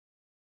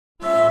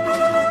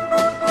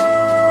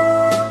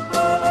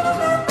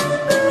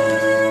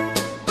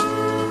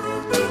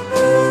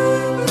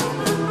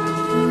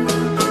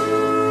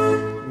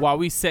while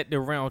we set the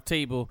round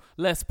table,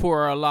 let's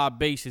pour our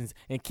libations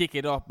and kick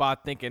it off by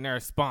thanking our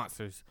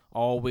sponsors.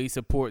 Always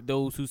support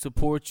those who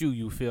support you,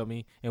 you feel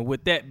me? And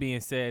with that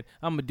being said,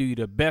 I'm going to do you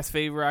the best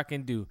favor I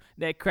can do.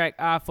 That cracked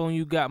iPhone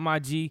you got, my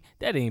G,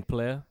 that ain't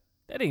player.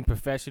 That ain't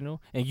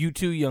professional. And you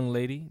too, young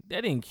lady,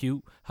 that ain't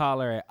cute.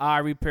 Holler at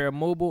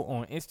iRepairMobile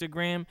on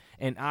Instagram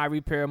and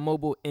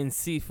iRepairMobile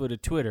NC for the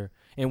Twitter.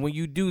 And when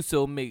you do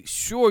so, make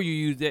sure you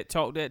use that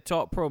talk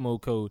promo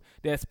code.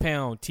 That's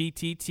pound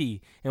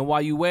TTT. And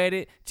while you at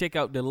it, check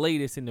out the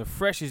latest and the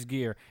freshest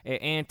gear at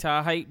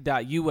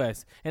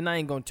antihype.us. And I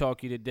ain't going to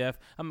talk you to death.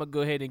 I'm going to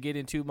go ahead and get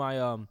into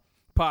my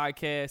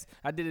podcast.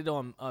 I did it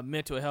on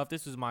mental health.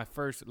 This was my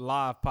first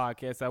live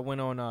podcast. I went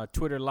on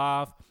Twitter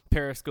Live,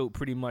 Periscope,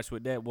 pretty much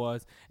what that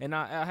was, and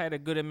I had a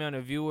good amount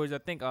of viewers. I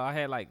think I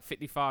had like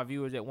 55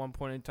 viewers at one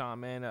point in time,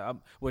 man,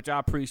 which I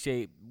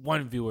appreciate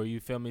one viewer, you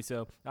feel me?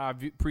 So I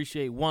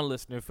appreciate one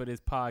listener for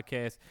this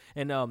podcast.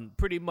 And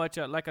pretty much,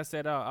 like I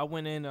said, I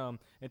went in and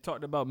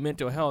talked about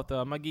mental health.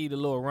 I'm going to give you the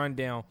little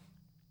rundown.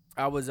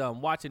 I was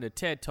watching a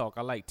TED Talk.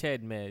 I like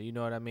TED, man. You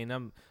know what I mean?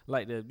 I'm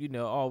like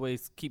to,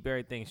 always keep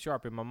everything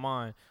sharp in my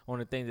mind on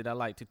the things that I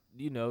like to,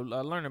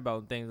 learn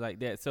about and things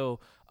like that. So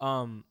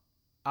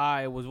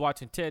I was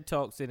watching TED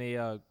Talks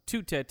and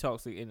two TED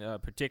Talks in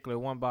particular,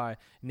 one by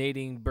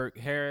Nadine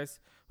Burke-Harris,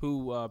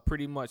 who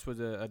pretty much was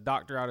a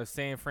doctor out of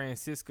San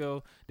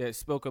Francisco that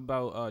spoke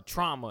about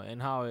trauma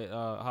and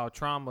how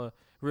trauma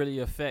really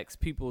affects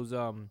people's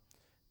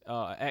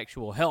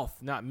actual health,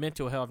 not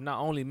mental health, not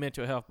only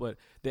mental health, but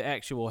the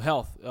actual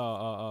health,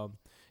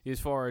 as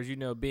far as,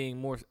 being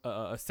more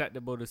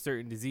susceptible to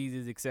certain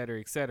diseases, et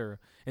cetera, et cetera.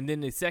 And then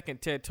the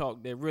second TED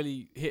Talk that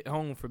really hit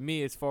home for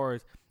me as far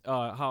as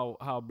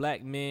how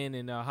black men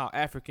and how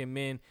African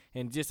men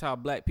and just how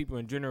black people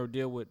in general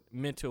deal with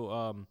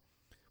mental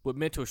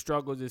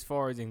struggles as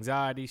far as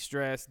anxiety,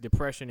 stress,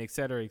 depression, et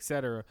cetera, et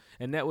cetera.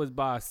 And that was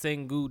by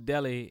Sengu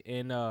Deli.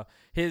 And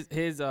his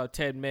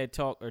TED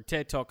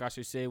Talk, I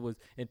should say, was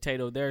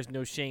entitled, "There's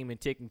No Shame in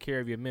Taking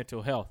Care of Your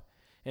Mental Health."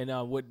 And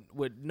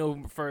with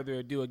no further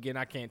ado, again,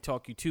 I can't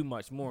talk you too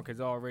much more because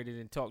I already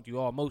done talked you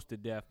almost to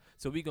death.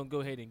 So we going to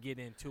go ahead and get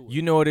into it.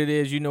 You know what it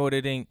is. You know what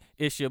it ain't.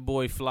 It's your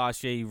boy,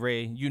 Flashe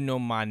Ray. You know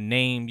my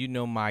name. You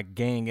know my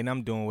gang. And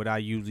I'm doing what I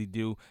usually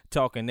do.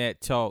 Talking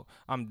that talk.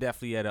 I'm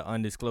definitely at an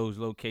undisclosed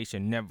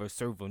location. Never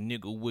serve a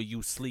nigga where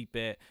you sleep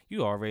at.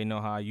 You already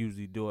know how I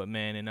usually do it,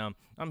 man. And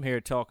I'm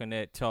here talking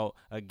that talk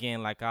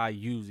again like I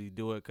usually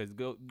do it. Because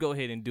go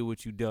ahead and do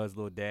what you does,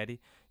 little daddy.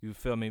 You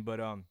feel me?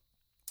 But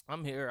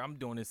I'm here. I'm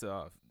doing this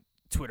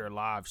Twitter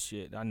live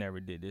shit. I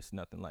never did this,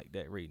 nothing like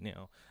that right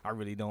now. I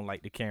really don't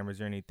like the cameras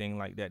or anything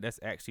like that. That's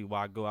actually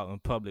why I go out in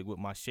public with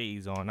my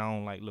shades on. I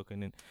don't like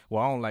I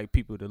don't like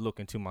people to look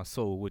into my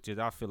soul, which is,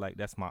 I feel like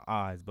that's my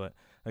eyes. But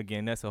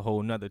again, that's a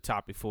whole nother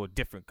topic for a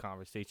different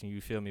conversation.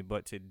 You feel me?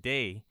 But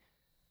today,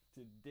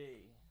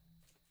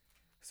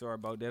 sorry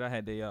about that. I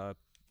had to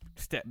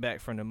step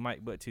back from the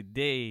mic. But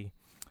today,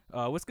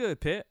 what's good,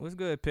 Pitt? What's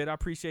good, Pitt? I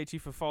appreciate you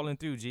for falling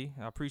through, G.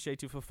 I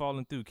appreciate you for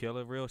falling through,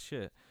 killer. Real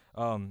shit.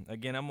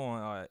 Again, I'm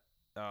on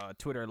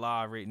Twitter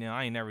Live right now.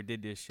 I ain't never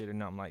did this shit or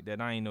nothing like that.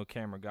 I ain't no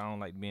camera guy. I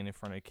don't like being in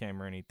front of a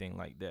camera or anything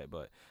like that.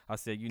 But I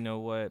said, you know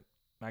what?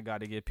 I got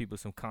to give people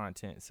some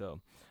content.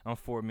 So I'm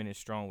 4 minutes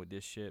strong with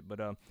this shit. But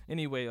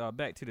anyway,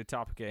 back to the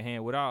topic at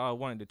hand. What I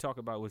wanted to talk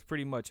about was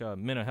pretty much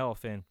mental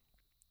health and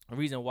the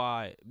reason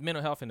why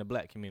mental health in the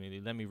black community.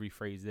 Let me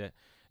rephrase that.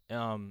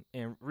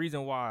 And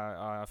reason why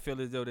I feel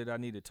as though that I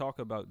need to talk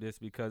about this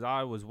because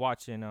I was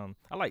watching,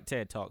 I like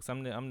TED Talks.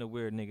 I'm the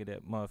weird nigga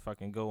that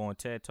motherfucking go on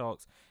TED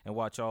Talks and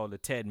watch all the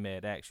TED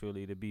Med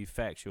actually to be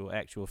factual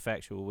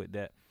with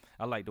that.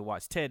 I like to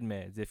watch TED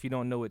Meds. If you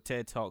don't know what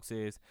TED Talks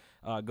is,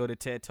 go to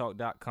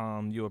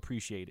tedtalk.com. You'll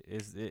appreciate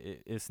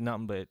it. It's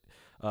nothing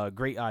but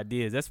great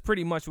ideas. That's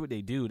pretty much what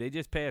they do. They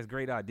just pass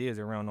great ideas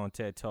around on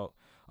TED Talk.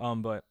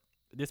 But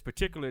this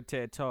particular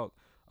TED Talk,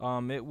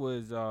 it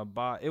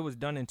was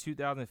done in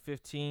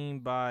 2015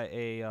 by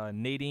a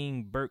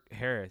Nadine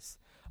Burke-Harris.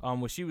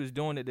 What she was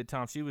doing at the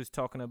time, she was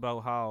talking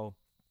about how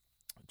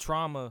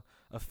trauma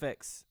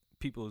affects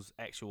people's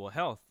actual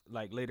health,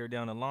 like later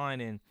down the line,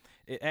 and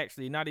it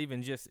actually not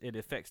even just it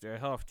affects their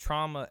health.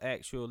 Trauma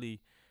actually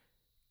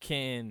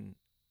can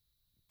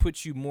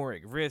put you more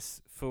at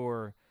risk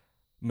for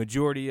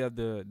majority of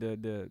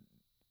the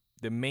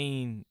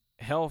main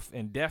health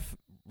and death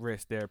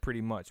risk there,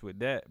 pretty much with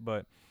that,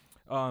 but.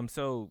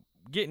 So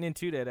getting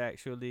into that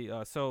actually,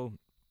 so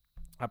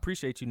I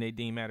appreciate you,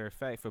 Nadine, matter of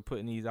fact, for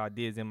putting these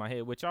ideas in my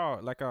head, which I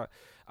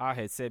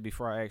had said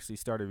before I actually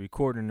started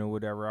recording or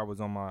whatever. I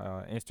was on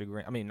my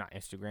Instagram. I mean, not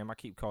Instagram. I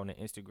keep calling it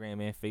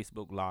Instagram and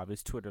Facebook Live.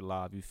 It's Twitter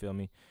Live. You feel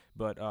me?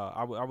 But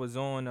I was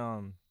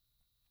on.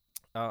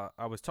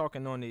 I was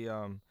talking on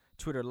the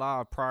Twitter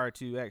Live prior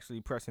to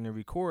actually pressing the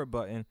record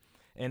button,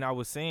 and I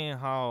was saying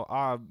how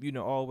I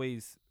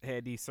always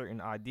had these certain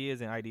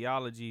ideas and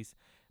ideologies.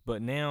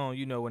 But now,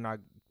 when I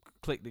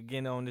clicked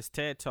again on this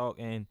TED Talk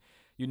and,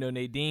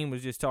 Nadine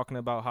was just talking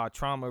about how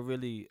trauma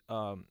really,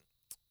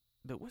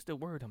 what's the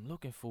word I'm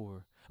looking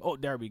for? Oh,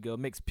 there we go.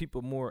 Makes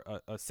people more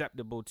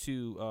susceptible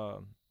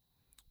to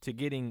to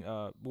getting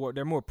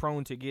they're more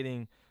prone to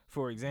getting,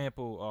 for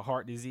example,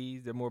 heart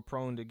disease. They're more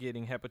prone to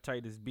getting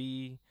hepatitis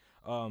B.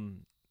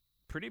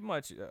 Pretty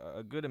much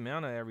a good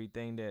amount of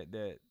everything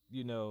that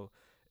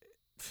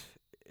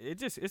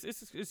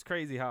it's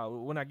crazy how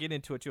when I get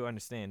into it you'll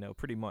understand though,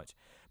 pretty much.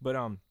 But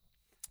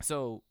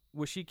so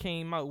what she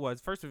came out was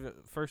first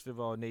of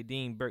all,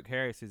 Nadine Burke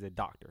Harris is a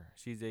doctor.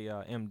 She's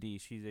a MD.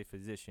 She's a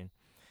physician,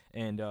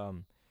 and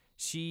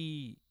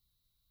she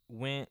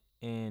went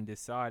and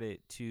decided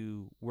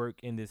to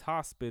work in this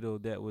hospital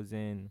that was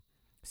in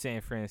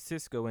San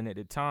Francisco. And at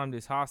the time,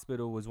 this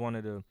hospital was one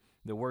of the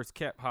worst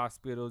kept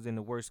hospitals in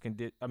the worst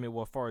condition. I mean,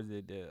 well, as far as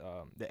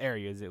the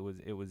areas it was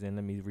in.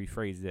 Let me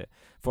rephrase that.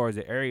 As far as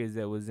the areas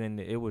that was in,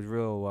 it was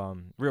real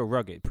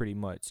rugged, pretty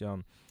much.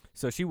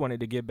 So she wanted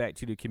to give back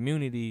to the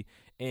community,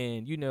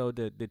 and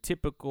the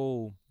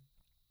typical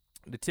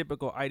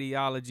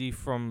ideology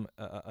from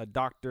a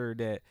doctor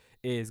that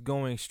is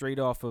going straight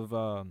off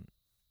of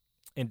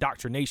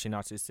indoctrination,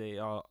 I should say,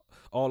 all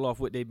off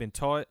what they've been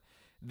taught.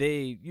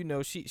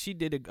 She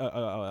did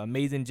a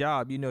amazing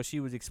job. She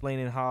was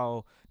explaining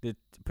how the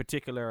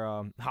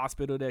particular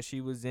hospital that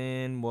she was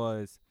in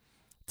was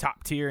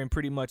top tier in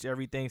pretty much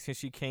everything since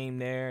she came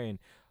there, and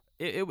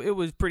it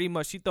was pretty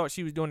much, she thought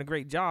she was doing a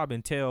great job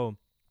until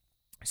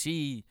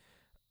she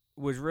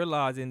was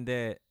realizing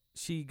that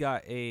she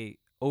got a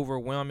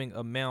overwhelming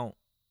amount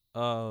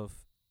of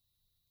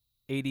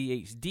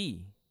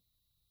ADHD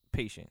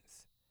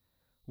patients,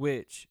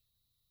 which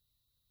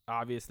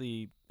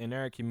obviously in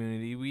our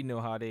community, we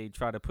know how they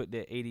try to put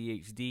that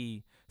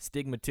ADHD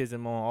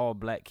stigmatism on all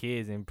black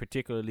kids and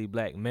particularly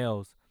black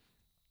males.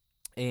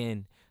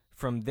 And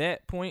from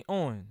that point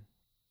on,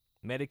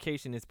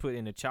 medication is put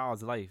in a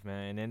child's life,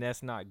 man, and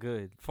that's not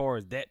good as far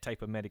as that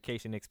type of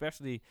medication,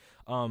 especially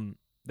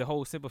the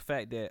whole simple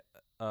fact that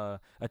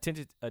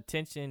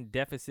attention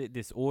deficit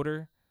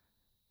disorder,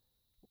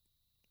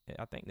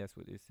 I think that's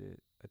what it said,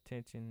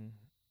 attention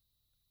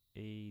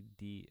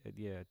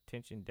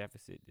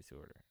deficit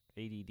disorder,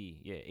 ADD.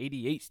 Yeah,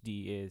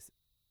 ADHD is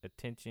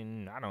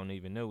attention. I don't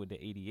even know what the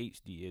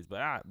ADHD is, but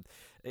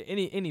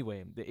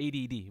anyway, the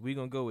ADD. We're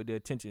gonna go with the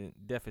attention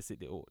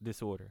deficit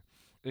disorder,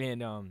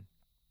 and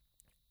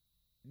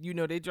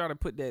they try to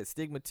put that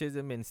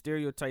stigmatism and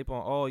stereotype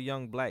on all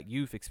young black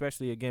youth,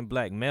 especially again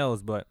black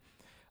males. But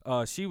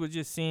she was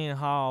just seeing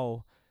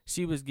how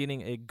she was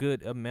getting a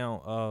good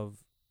amount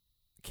of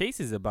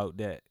cases about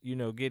that,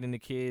 getting the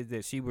kids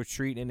that she was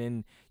treating,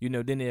 and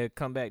then they'll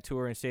come back to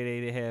her and say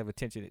they have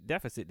attention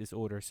deficit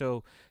disorder.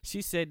 So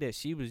she said that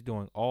she was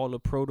doing all the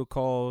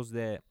protocols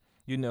that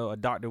a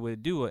doctor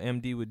would do,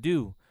 an MD would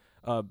do,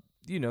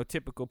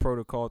 typical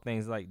protocol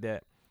things like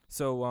that.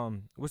 So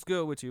what's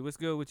good with you? What's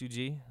good with you,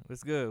 G?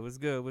 What's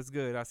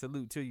good? I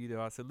salute to you,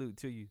 though. I salute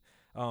to you.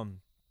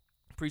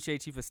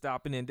 Appreciate you for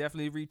stopping in.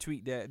 Definitely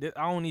retweet that.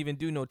 I don't even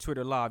do no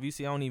Twitter live. You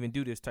see, I don't even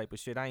do this type of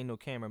shit. I ain't no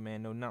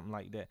cameraman, no nothing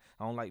like that.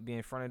 I don't like being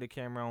in front of the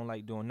camera. I don't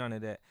like doing none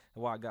of that. That's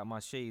why I got my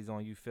shades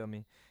on, you feel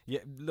me? Yeah,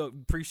 look,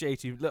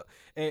 appreciate you. Look,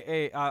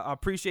 hey, I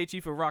appreciate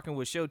you for rocking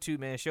with Show 2,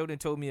 man. Show done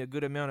told me a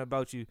good amount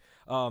about you.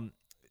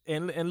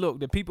 And look,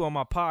 the people on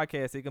my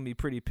podcast, they're gonna be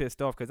pretty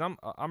pissed off because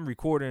I'm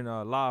recording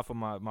live for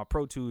my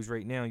Pro Tools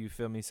right now, you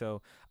feel me?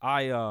 So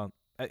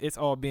it's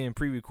all being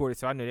pre-recorded,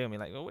 so I know they'll be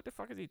like, "Oh, what the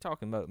fuck is he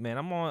talking about, man?"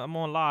 I'm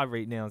on live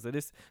right now, so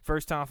this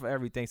first time for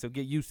everything. So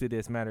get used to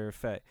this. Matter of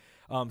fact,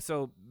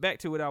 so back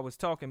to what I was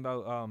talking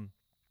about.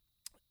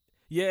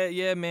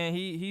 Yeah, man,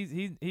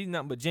 he's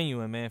nothing but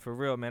genuine, man, for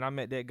real, man. I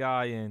met that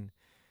guy, and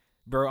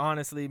bro,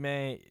 honestly,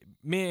 man,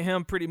 me and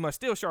him pretty much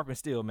still sharp and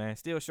still, man,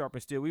 still sharp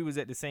and still. We was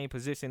at the same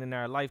position in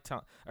our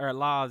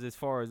lives as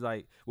far as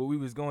like what we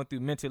was going through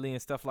mentally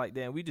and stuff like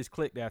that. And we just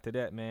clicked after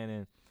that, man,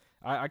 and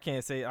I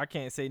can't say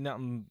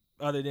nothing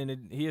other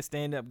than he a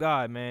stand-up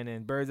guy, man,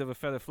 and birds of a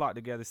feather flock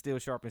together, still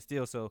sharp and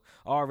still. So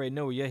I already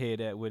know where your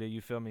head at with it,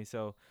 you feel me?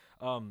 So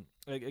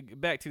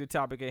back to the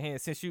topic at hand.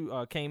 Since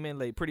you came in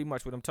late, pretty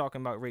much what I'm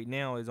talking about right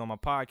now is on my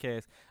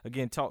podcast.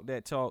 Again, Talk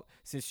That Talk.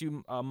 Since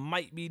you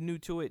might be new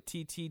to it,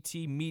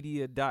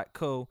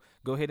 tttmedia.co.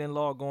 Go ahead and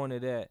log on to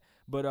that.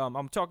 But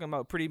I'm talking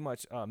about pretty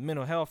much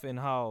mental health and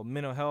how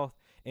mental health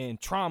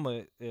and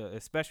trauma,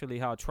 especially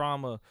how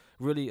trauma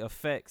really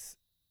affects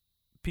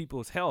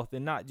people's health,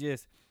 and not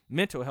just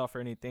mental health or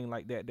anything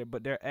like that,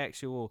 but their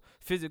actual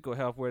physical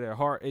health, where their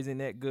heart isn't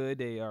that good.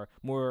 They are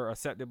more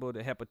susceptible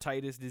to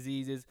hepatitis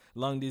diseases,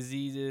 lung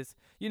diseases,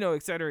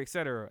 et cetera, et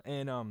cetera.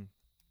 And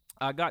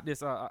I got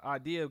this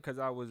idea because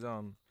I was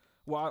I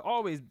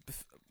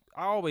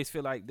always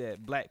feel like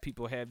that black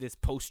people have this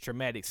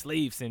post-traumatic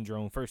slave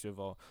syndrome. First of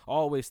all, I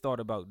always thought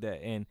about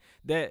that, and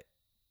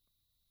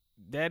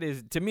that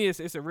is, to me,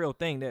 it's a real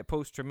thing, that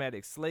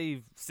post-traumatic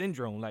slave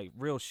syndrome, like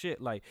real shit.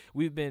 Like,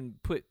 we've been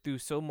put through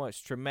so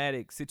much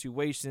traumatic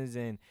situations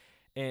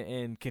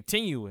and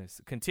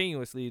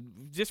continuously,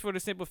 just for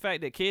the simple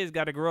fact that kids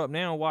got to grow up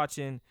now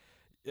watching,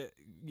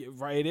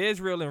 right, it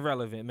is real and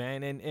relevant,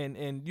 man.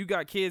 And you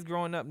got kids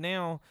growing up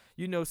now,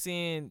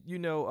 seeing,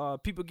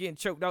 people getting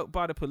choked out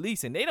by the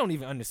police, and they don't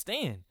even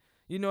understand.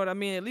 You know what I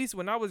mean? At least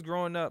when I was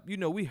growing up,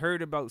 we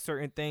heard about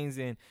certain things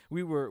and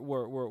we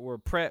were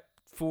prepped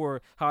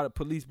for how the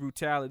police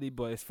brutality.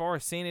 But as far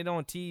as seeing it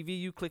on TV,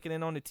 you clicking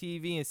it on the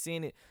TV and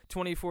seeing it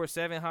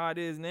 24/7 how it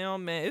is now,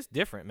 man, it's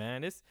different,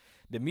 man. It's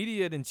the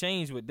media didn't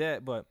change with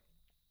that, but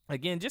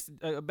again, just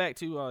back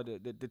to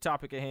the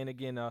topic at hand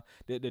again,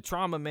 the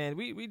trauma, man.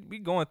 We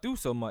going through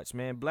so much,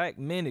 man. Black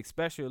men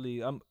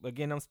especially. I'm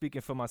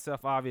speaking for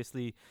myself.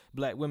 Obviously,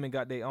 black women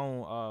got their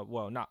own.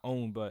 Well, not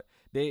own, but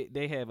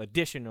they have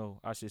additional.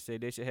 I should say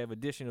they should have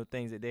additional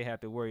things that they have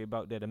to worry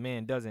about that a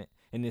man doesn't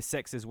in this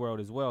sexist world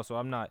as well. So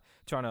I'm not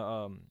trying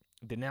to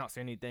denounce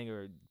anything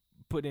or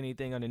put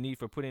anything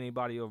underneath or put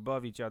anybody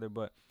above each other,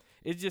 but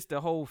it's just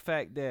the whole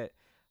fact that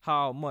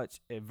how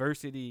much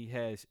adversity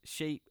has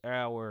shaped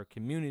our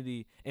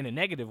community in a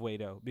negative way,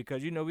 though,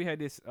 because we had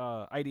this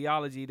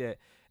ideology that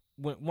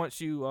once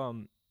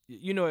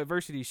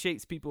adversity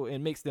shapes people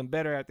and makes them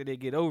better after they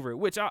get over it,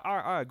 which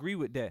I agree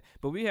with that.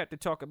 But we have to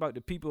talk about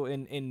the people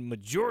in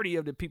majority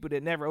of the people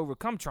that never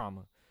overcome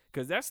trauma,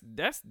 because that's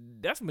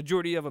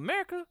majority of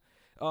America.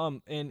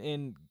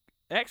 And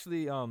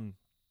actually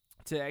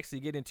to actually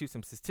get into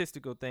some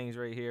statistical things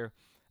right here.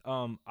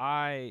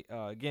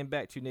 Getting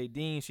back to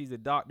Nadine, she's a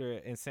doctor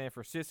in San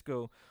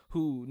Francisco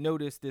who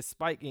noticed this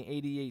spike in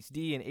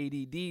ADHD and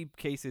ADD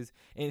cases,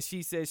 and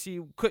she said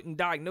she couldn't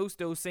diagnose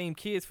those same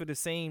kids for the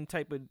same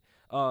type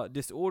of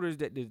disorders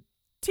that the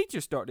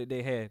teachers thought that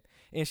they had,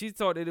 and she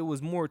thought that it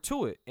was more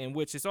to it, in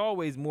which it's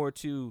always more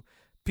to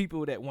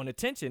people that want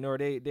attention, or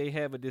they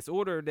have a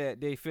disorder that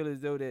they feel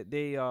as though that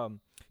they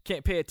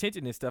can't pay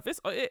attention and stuff.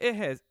 It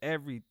has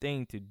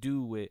everything to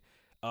do with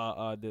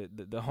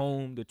the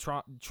home, the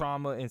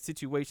trauma and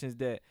situations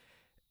that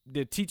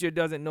the teacher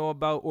doesn't know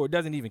about or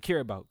doesn't even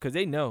care about, because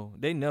they know.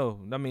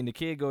 I mean, the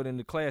kid go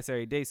to class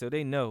every day, so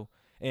they know.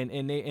 And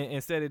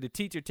instead of the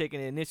teacher taking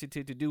the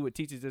initiative to do what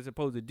teachers are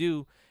supposed to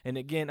do, and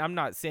again, I'm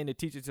not saying the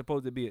teacher's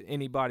supposed to be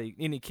any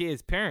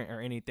kid's parent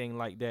or anything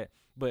like that,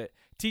 but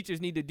teachers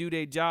need to do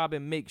their job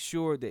and make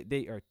sure that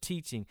they are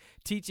teaching.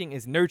 Teaching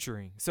is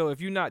nurturing. So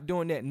if you're not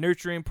doing that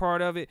nurturing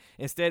part of it,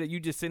 instead of you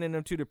just sending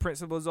them to the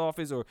principal's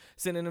office or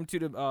sending them to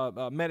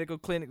the medical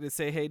clinic to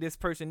say, hey, this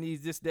person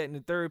needs this, that, and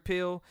the third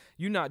pill,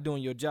 you're not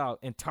doing your job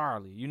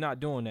entirely. You're not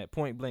doing that,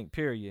 point blank,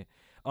 period.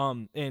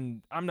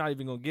 And I'm not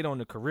even gonna get on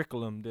the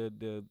curriculum,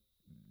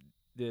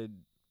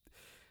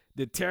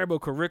 the terrible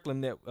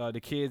curriculum that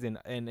the kids and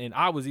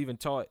I was even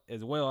taught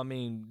as well. I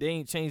mean, they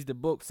ain't changed the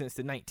book since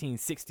the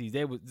 1960s.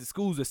 The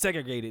schools were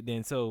segregated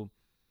then, so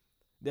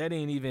that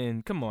ain't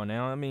even, come on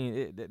now. I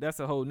mean, that's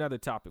a whole nother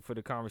topic for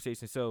the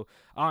conversation. So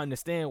I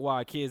understand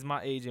why kids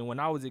my age, and when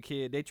I was a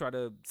kid, they try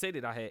to say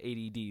that I had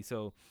ADD.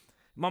 So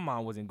my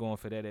mom wasn't going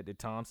for that at the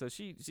time. So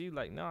she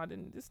like, no, I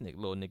didn't. This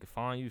little nigga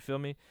fine. You feel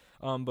me?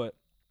 But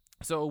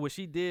so what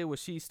she did was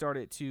she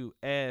started to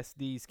ask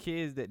these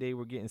kids that they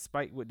were getting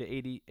spiked with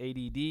the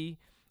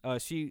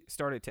ADD. She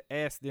started to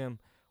ask them,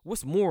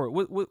 what's more,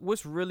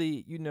 what's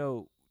really,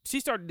 she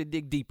started to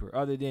dig deeper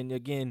other than,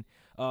 again,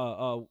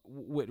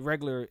 what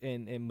regular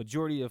and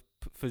majority of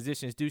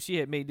physicians do. She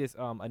had made this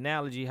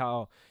analogy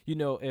how,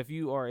 if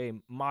you are a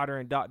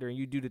modern doctor and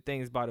you do the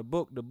things by the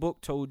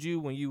book told you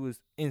when you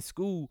was in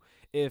school,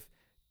 if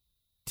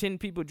 10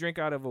 people drink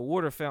out of a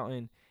water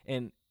fountain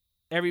and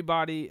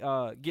everybody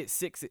gets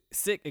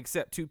sick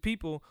except 2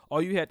 people, all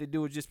you had to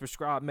do is just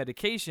prescribe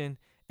medication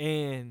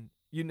and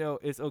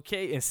it's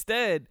okay,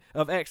 instead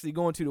of actually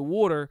going to the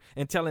water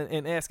and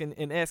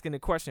asking the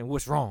question,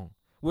 what's wrong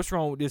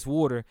with this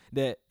water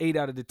that 8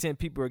 out of the 10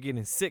 people are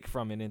getting sick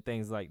from it and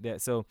things like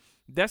that. So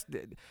that's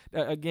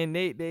again,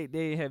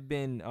 they have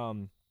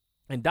been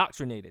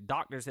indoctrinated.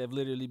 Doctors have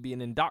literally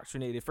been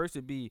indoctrinated, first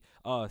to be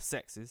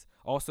sexist,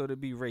 also to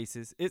be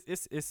racist.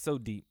 It's so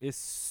deep. It's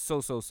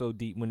so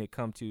deep when it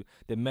comes to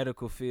the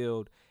medical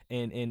field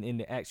and in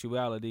the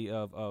actuality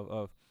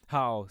of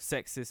how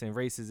sexist and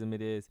racism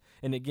it is.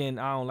 And again,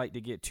 I don't like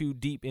to get too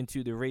deep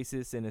into the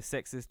racist and the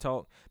sexist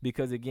talk,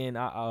 because again,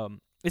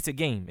 it's a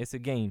game.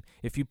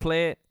 If you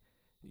play it,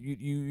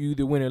 you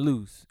either win or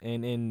lose.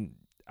 And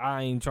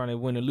I ain't trying to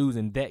win or lose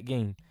in that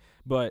game.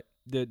 But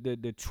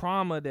the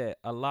trauma that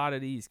a lot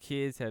of these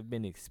kids have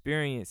been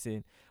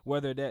experiencing,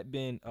 whether that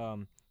been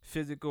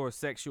physical or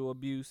sexual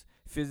abuse,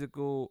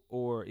 physical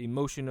or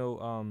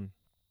emotional,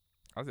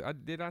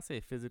 did I say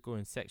physical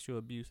and sexual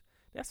abuse?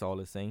 That's all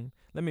the same.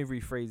 Let me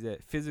rephrase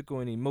that. Physical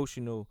and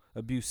emotional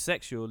abuse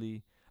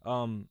sexually,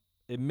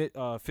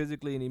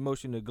 physically and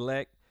emotional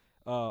neglect,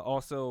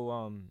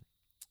 also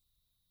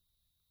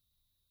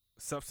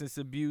substance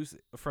abuse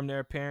from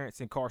their parents,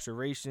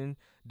 incarceration,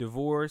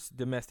 divorce,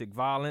 domestic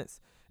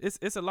violence.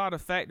 It's a lot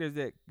of factors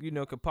that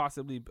could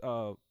possibly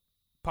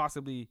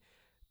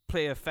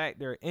play a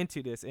factor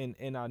into this,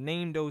 and I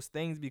named those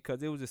things because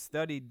there was a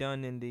study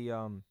done in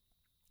the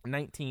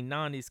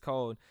 1990s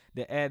called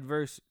the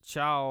Adverse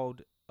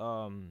Child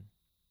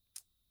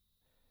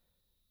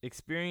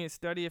Experience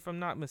Study, if I'm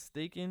not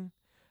mistaken.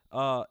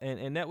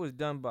 And that was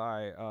done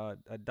by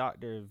a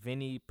Dr.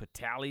 Vinny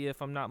Patalia,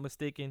 if I'm not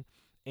mistaken.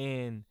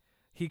 And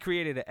he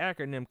created an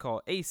acronym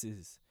called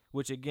ACEs,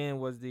 which again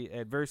was the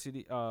adverse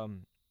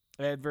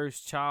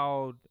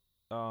child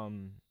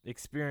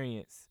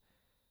experience,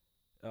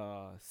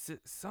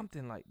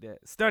 something like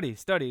that. Study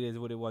is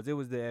what it was. It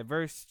was the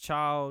adverse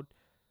child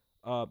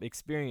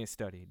experience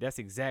study. That's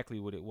exactly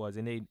what it was.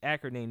 And they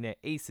acronamed that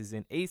ACEs.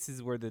 And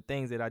ACEs were the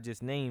things that I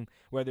just named,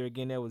 whether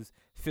again that was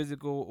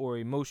physical or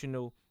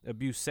emotional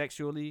abuse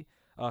sexually,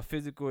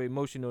 physical or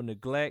emotional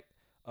neglect,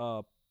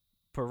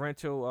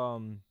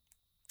 parental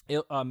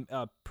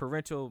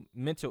parental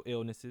mental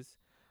illnesses,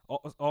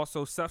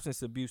 also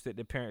substance abuse that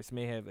the parents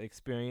may have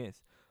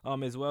experienced,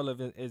 as well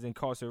as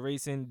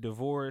incarceration,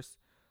 divorce,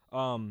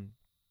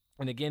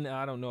 and again,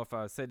 I don't know if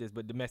I said this,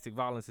 but domestic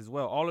violence as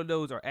well. All of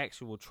those are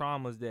actual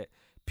traumas that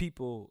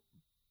people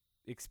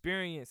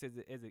experience as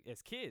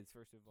kids,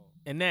 first of all.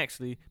 And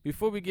actually,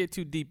 before we get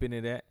too deep into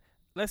that,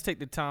 let's take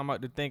the time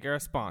out to thank our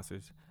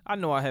sponsors. I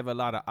know I have a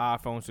lot of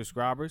iPhone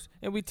subscribers,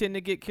 and we tend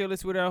to get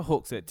careless with our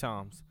hooks at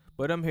times.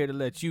 But I'm here to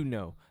let you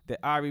know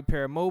that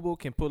iRepair Mobile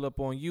can pull up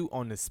on you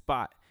on the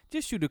spot.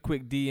 Just shoot a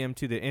quick DM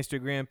to the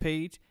Instagram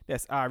page.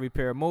 That's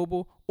iRepair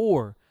Mobile,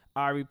 or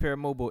iRepair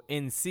Mobile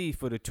NC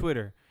for the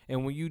Twitter.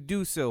 And when you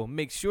do so,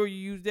 make sure you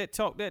use that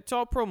talk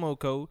promo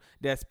code.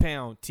 That's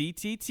pound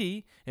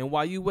TTT. And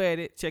while you at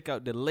it, check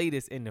out the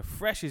latest and the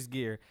freshest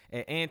gear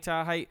at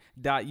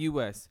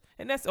antihype.us.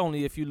 And that's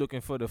only if you're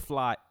looking for the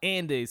fly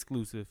and the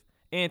exclusive.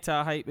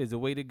 Anti-hype is the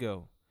way to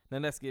go. Now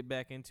let's get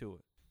back into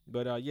it.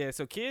 But yeah,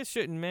 so kids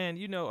shouldn't, man,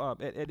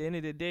 at the end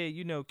of the day,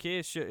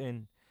 kids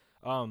shouldn't,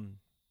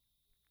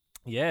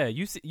 yeah,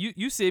 you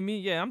see me.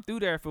 Yeah, I'm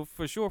through there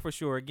for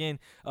sure. Again,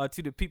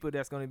 to the people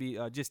that's going to be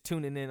just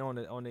tuning in on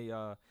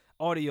the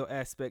audio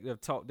aspect of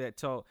Talk That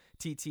Talk,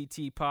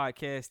 TTT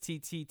podcast,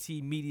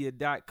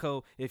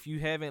 tttmedia.co. If you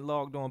haven't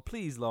logged on,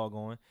 please log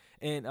on.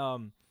 And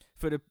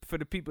for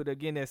the people that,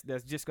 again,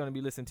 that's just going to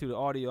be listening to the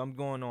audio, I'm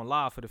going on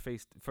live for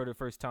the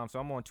first time. So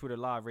I'm on Twitter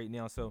live right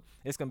now. So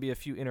it's going to be a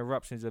few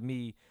interruptions of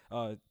me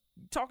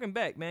talking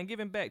back, man,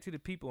 giving back to the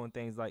people and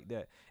things like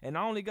that. And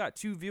I only got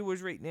 2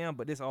 viewers right now,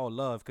 but it's all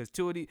love, because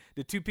the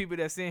 2 people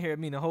that's in here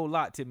mean a whole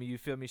lot to me. You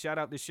feel me? Shout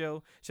out the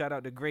show. Shout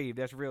out to Grave.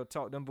 That's real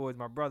talk. Them boys,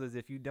 my brothers.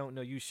 If you don't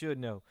know, you should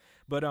know.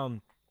 But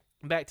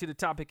back to the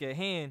topic at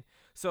hand.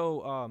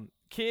 So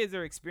kids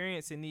are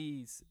experiencing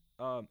these,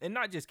 and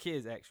not just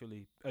kids,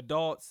 actually,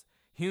 adults,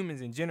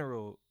 humans in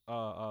general,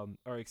 are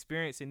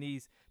experiencing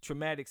these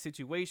traumatic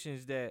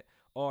situations that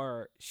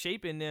are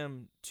shaping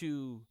them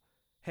to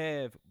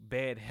have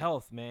bad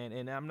health, man.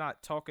 And I'm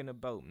not talking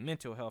about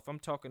mental health. I'm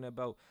talking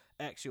about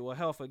actual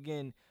health.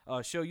 Again,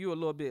 show you a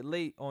little bit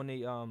late on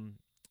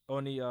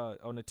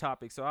the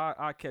topic, so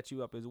I'll catch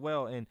you up as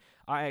well. And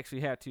I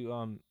actually had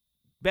to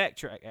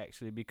backtrack,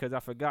 actually, because I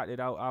forgot that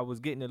I was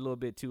getting a little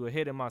bit too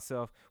ahead of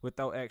myself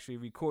without actually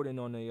recording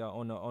on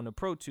the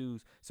Pro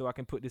Tools, so I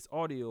can put this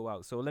audio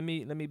out. So let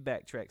me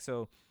backtrack.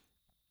 So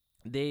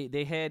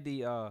They had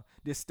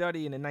this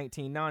study in the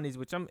 1990s,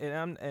 which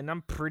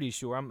I'm pretty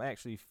sure, I'm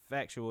actually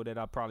factual that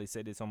I probably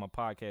said this on my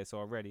podcast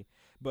already.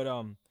 But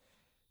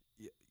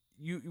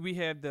we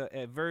have the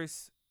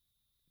adverse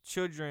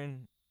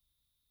children.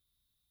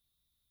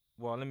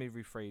 Well, let me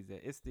rephrase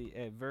that. It's the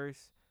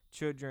adverse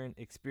children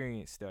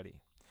experience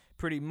study.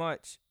 Pretty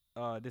much,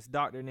 this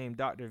doctor named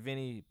Dr.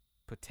 Vinny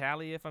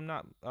Patali, if I'm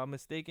not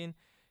mistaken,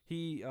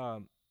 he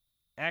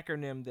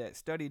acronym that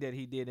study that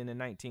he did in the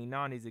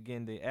 1990s,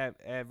 again, the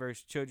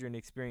adverse children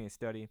experience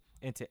study,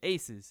 into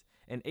ACEs.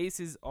 And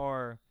ACEs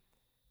are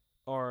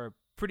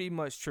pretty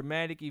much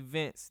traumatic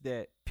events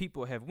that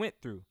people have went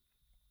through.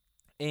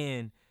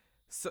 And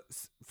so,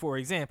 for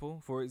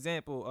example,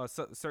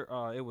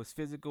 it was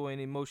physical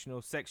and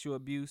emotional sexual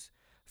abuse,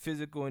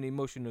 physical and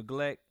emotional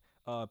neglect,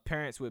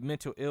 parents with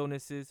mental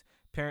illnesses,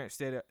 parents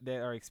that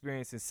are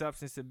experiencing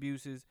substance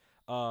abuses,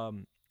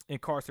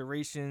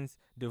 incarcerations,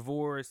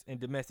 divorce, and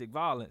domestic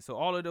violence. So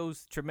all of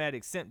those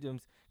traumatic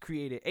symptoms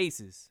created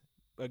ACEs.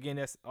 Again,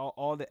 that's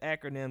all the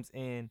acronyms,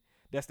 and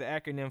that's the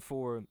acronym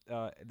for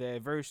the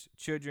Adverse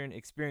Children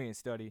Experience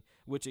Study,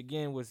 which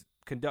again was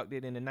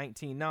conducted in the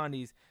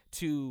 1990s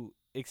to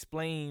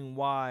explain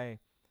why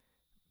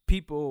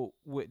people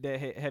that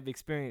have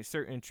experienced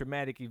certain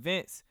traumatic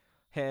events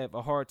have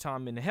a hard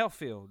time in the health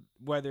field.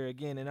 Whether,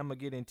 again, and I'm gonna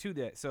get into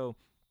that. So,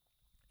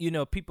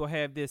 people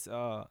have this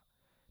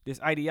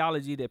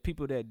ideology that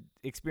people that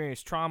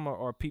experience trauma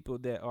are people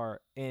that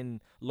are in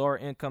lower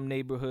income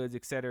neighborhoods,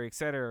 et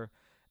cetera,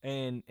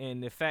 and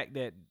the fact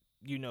that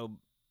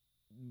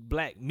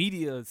black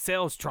media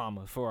sells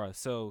trauma for us.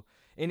 So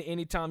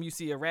anytime you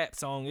see a rap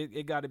song,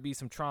 it got to be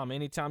some trauma.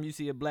 Anytime you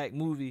see a black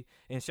movie,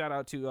 and shout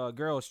out to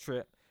Girls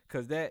Trip,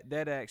 because that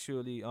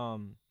actually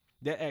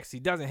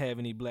doesn't have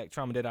any black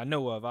trauma that I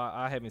know of.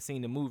 I haven't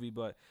seen the movie,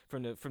 but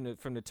from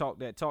the talk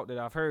that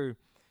I've heard,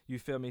 you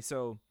feel me?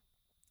 So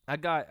I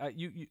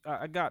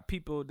got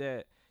people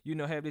that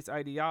have this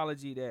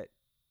ideology that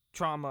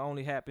trauma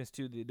only happens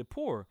to the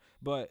poor,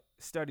 but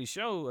studies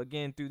show,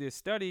 again, through this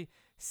study,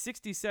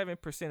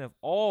 67% of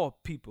all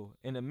people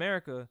in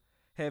America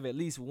have at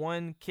least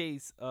one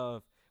case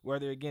of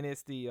whether again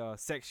it's the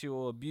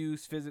sexual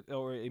abuse, physical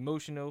or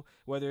emotional,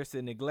 whether it's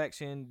the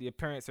neglection, the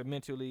parents are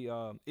mentally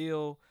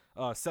ill,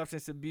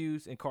 substance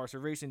abuse,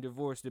 incarceration,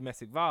 divorce,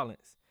 domestic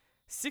violence.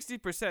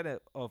 60%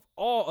 of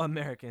all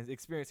Americans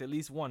experience at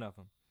least one of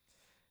them.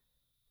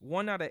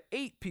 1 out of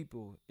 8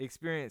 people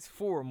experience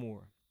 4 or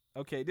more.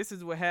 Okay, this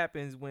is what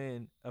happens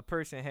when a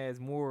person has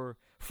 4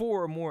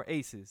 or more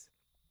ACEs.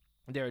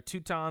 They are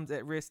 2 times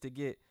at risk to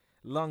get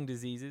lung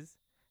diseases.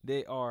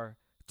 They are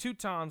 2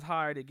 times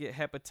higher to get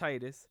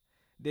hepatitis.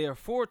 They are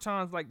 4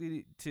 times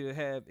likely to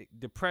have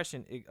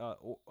depression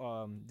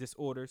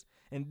disorders.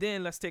 And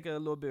then let's take it a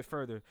little bit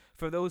further.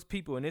 For those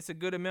people, and it's a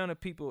good amount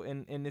of people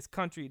in this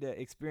country that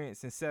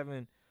experience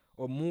 7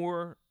 or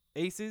more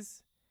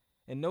ACEs,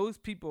 and those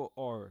people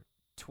are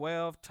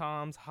 12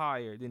 times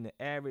higher than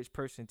the average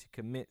person to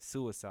commit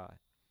suicide.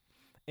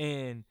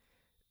 And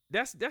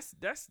that's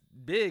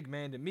big,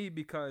 man, to me,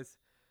 because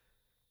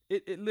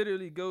it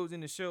literally goes in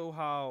to show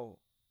how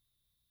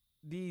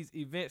these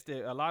events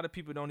that a lot of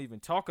people don't even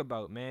talk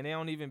about, man. They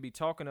don't even be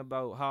talking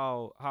about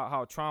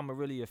how trauma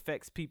really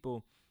affects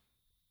people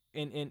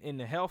in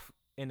the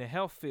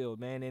health field,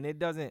 man. And it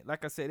doesn't,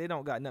 like I said, it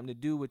don't got nothing to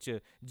do with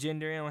your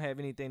gender. It don't have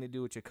anything to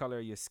do with your color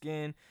of your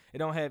skin. It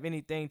don't have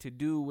anything to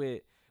do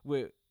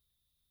with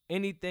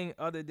anything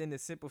other than the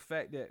simple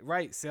fact that,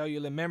 right,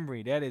 cellular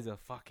memory, that is a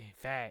fucking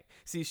fact.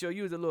 See, show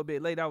you was a little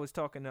bit late. I was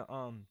talking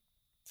to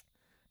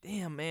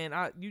damn, man,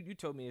 you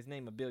told me his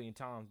name a billion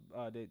times.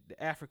 The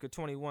Africa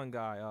 21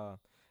 guy.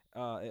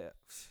 I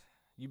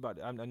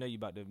know you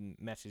about to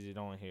message it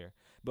on here,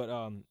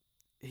 but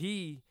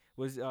he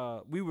was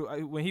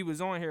when he was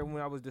on here,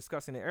 when I was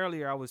discussing it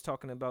earlier, I was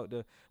talking about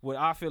what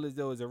I feel as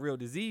though is a real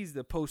disease,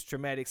 the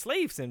post-traumatic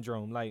slave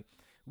syndrome. Like,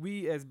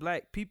 we as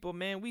black people,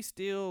 man, we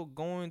still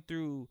going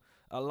through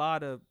a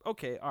lot of,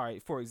 okay, all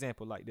right, for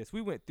example, like this.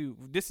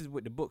 This is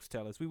what the books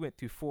tell us. We went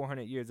through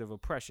 400 years of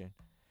oppression.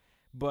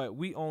 But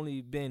we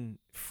only been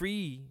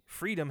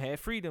had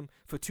freedom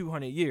for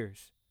 200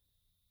 years,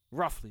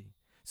 roughly.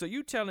 So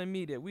you telling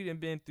me that we done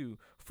been through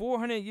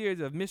 400 years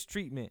of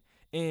mistreatment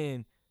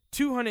and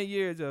 200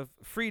 years of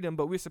freedom,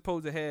 but we're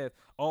supposed to have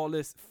all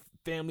this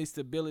family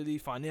stability,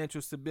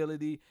 financial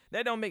stability?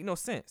 That don't make no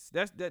sense.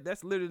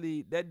 That's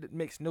literally, that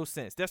makes no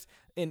sense. That's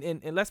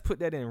and let's put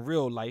that in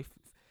real life.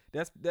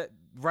 That's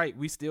right.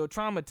 We still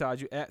traumatized.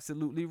 You're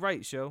absolutely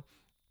right, Sho.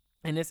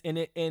 And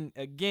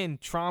again,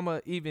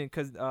 trauma, even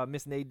because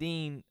Miss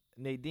Nadine,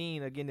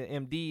 again, the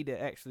MD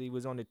that actually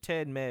was on the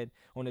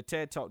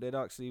TED Talk that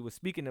actually was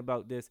speaking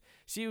about this,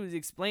 she was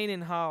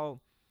explaining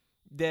how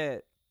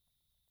that,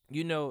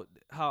 you know,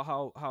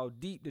 how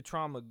deep the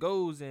trauma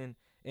goes and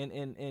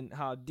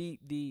how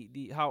deep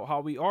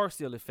how we are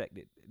still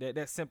affected.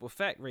 That simple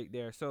fact right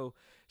there. So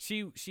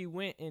she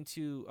went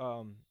into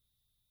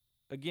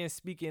again,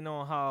 speaking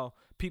on how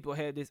people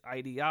had this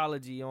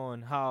ideology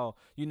on how,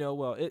 you know,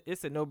 well,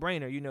 it's a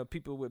no-brainer, you know,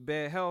 people with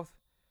bad health.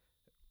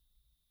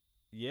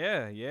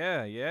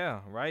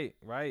 Yeah, right.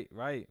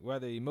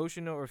 Whether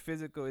emotional or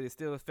physical, it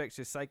still affects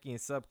your psyche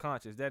and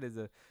subconscious. That is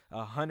a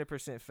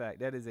 100% fact.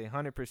 That is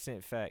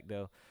 100% fact,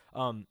 though.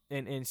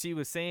 And she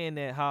was saying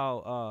that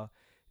how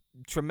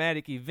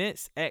traumatic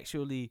events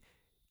actually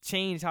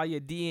change how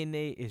your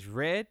DNA is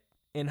read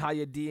and how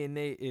your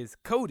DNA is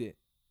coded,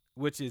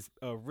 which was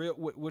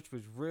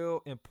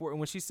real important.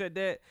 When she said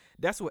that,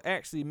 that's what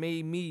actually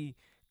made me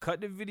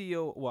cut the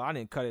video. Well, I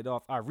didn't cut it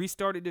off. I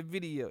restarted the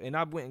video and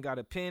I went and got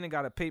a pen and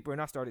got a paper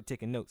and I started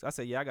taking notes. I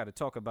said, yeah, I got to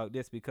talk about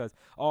this because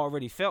I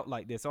already felt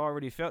like this. I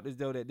already felt as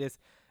though that this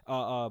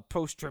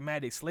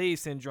post-traumatic slave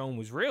syndrome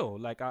was real.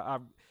 Like I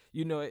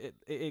you know,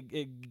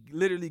 it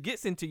literally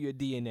gets into your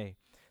DNA.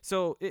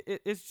 So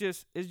it's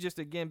just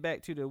again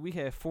back to we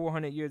had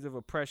 400 years of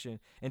oppression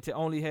and to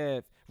only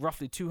have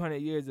roughly 200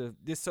 years of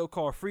this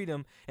so-called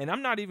freedom. And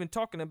I'm not even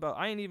talking about,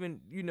 I ain't even,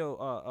 you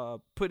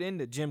know, put in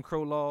the Jim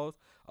Crow laws,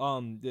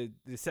 the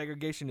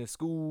segregation of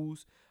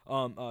schools,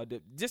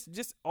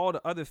 just all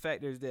the other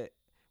factors that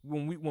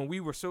when we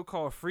were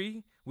so-called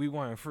free, we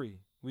weren't free.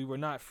 We were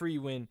not free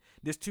when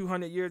this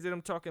 200 years that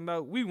I'm talking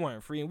about, we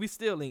weren't free, and we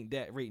still ain't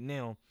that right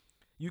now.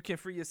 You can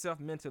free yourself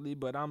mentally,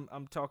 but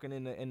I'm talking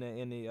in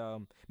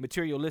the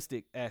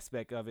materialistic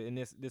aspect of it, in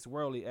this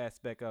worldly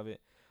aspect of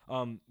it.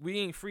 We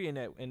ain't free in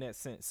that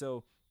sense.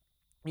 So,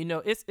 you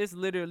know, it's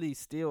literally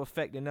still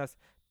affecting us,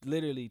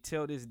 literally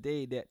till this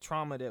day, that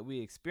trauma that we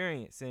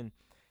experience.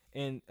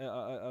 And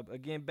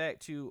again, back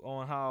to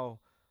on how,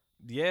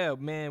 yeah,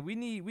 man, we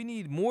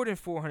need more than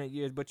 400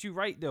 years. But you're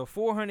right, though.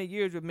 400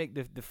 years would make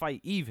the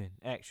fight even.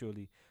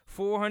 Actually,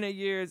 400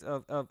 years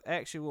of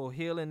actual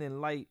healing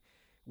and light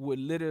would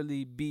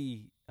literally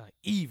be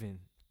even,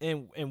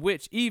 and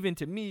which even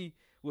to me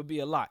would be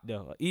a lot,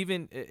 though.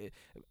 Even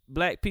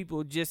black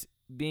people just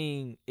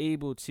being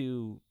able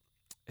to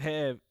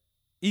have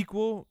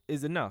equal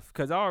is enough,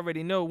 because I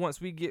already know once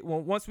we get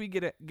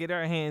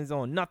our hands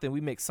on nothing,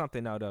 we make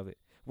something out of it.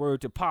 Word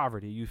to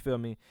poverty, you feel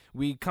me?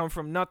 We come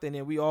from nothing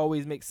and we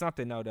always make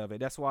something out of it.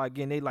 That's why,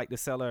 again, they like to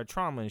sell our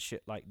trauma and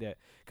shit like that,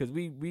 because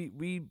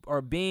we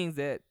are beings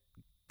that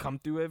come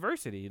through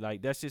adversity.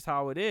 Like, that's just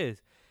how it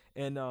is.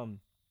 And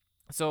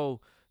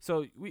So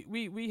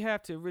we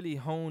have to really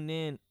hone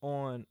in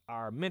on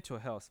our mental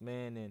health,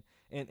 man,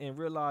 and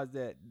realize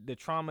that the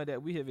trauma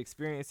that we have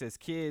experienced as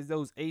kids,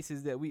 those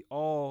aces that we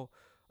all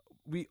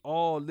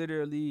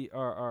literally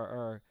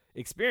are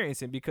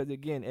experiencing, because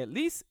again, at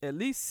least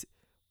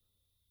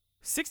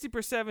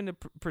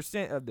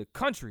 60% of the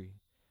country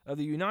of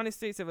the United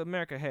States of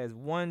America has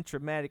one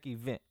traumatic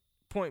event,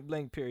 point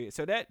blank period.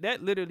 So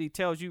that literally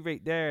tells you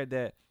right there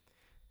that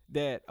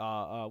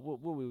what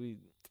would we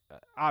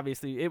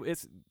obviously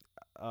it's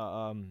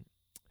um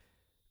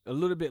a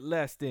little bit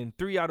less than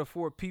 3 out of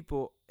 4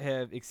 people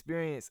have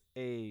experienced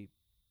a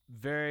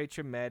very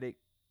traumatic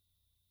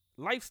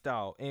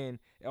lifestyle and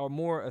are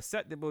more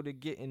susceptible to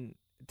getting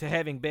to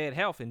having bad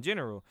health in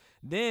general.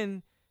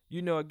 Then,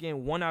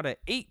 again, 1 out of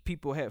 8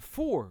 people have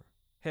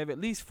at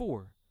least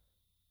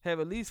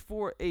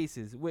four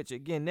aces, which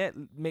again, that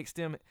makes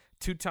them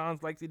 2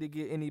 times likely to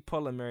get any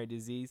pulmonary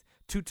disease,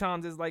 2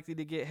 times as likely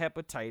to get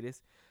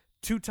hepatitis,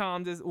 3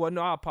 times as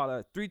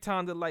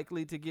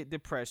likely to get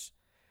depression,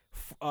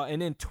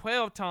 and then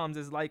 12 times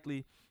as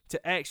likely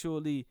to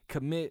actually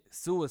commit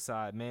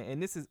suicide, man.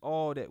 And this is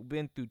all that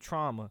been through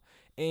trauma,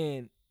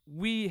 and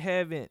we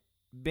haven't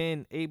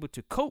been able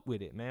to cope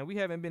with it, man. We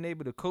haven't been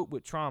able to cope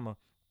with trauma,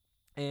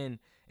 and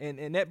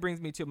that brings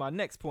me to my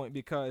next point,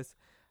 because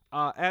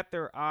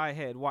after I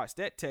had watched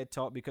that TED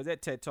Talk, because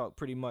that TED Talk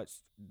pretty much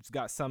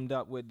got summed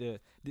up with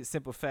the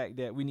simple fact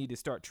that we need to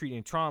start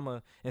treating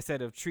trauma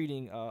instead of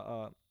treating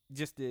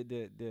just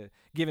the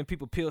giving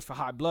people pills for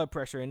high blood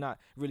pressure and not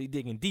really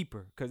digging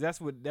deeper, because that's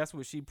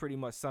what she pretty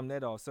much summed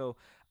that off. So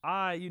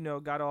I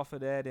got off of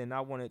that, and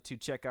I wanted to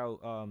check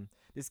out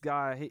this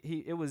guy.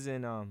 It was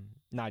in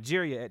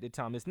Nigeria at the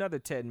time. It's another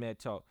TED Med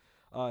Talk.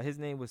 His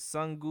name was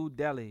Sungu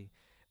Deli.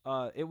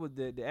 It was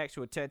the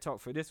actual TED Talk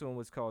for this one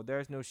was called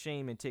 "There's No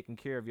Shame in Taking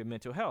Care of Your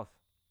Mental Health,"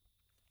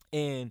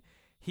 and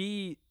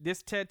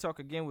this TED Talk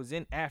again was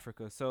in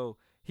Africa. So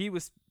he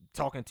was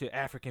talking to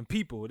African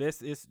people.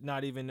 This is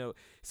not even no.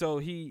 So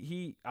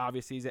he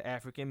obviously is an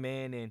African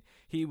man, and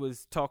he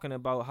was talking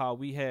about how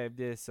we have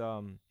this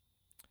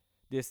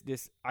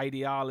this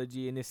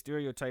ideology and this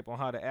stereotype on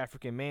how the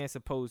African man is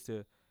supposed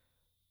to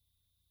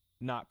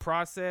not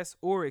process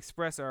or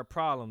express our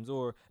problems,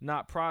 or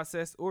not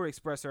process or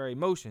express our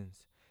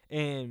emotions.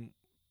 And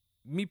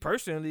me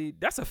personally,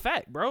 that's a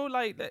fact, bro.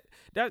 Like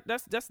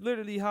that's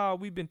literally how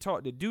we've been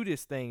taught to do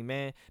this thing,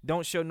 man.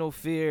 Don't show no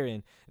fear,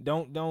 and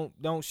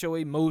don't show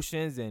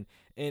emotions, and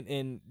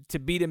to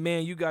be the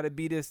man, you got to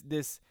be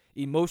this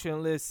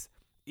emotionless,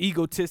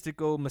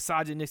 egotistical,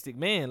 misogynistic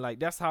man.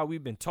 Like, that's how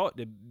we've been taught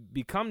to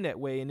become that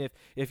way. And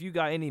if you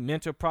got any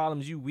mental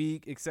problems, you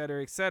weak,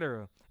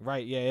 etc.,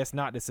 right? Yeah, it's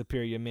not the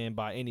superior man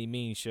by any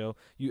means, show.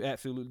 You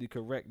absolutely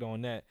correct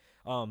on that.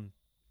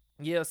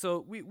 Yeah, so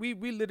we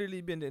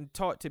literally been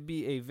taught to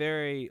be a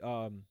very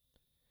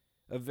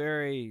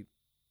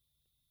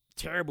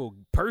terrible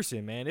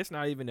person, man. It's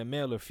not even a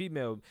male or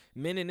female.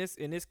 Men in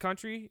this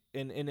country,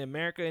 in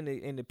America,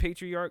 in the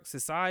patriarch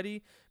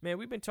society, man,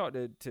 we've been taught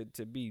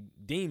to be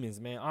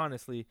demons, man,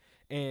 honestly.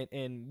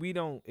 And we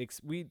don't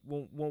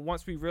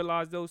once we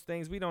realize those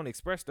things, we don't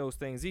express those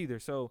things either.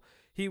 So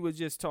he was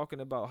just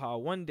talking about how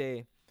one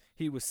day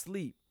he was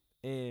asleep,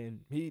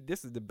 and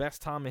this is the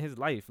best time in his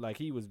life. Like,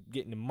 he was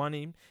getting the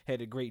money,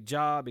 had a great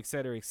job,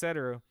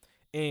 etc.,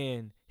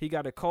 and he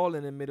got a call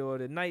in the middle of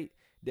the night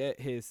that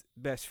his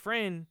best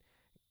friend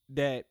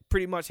that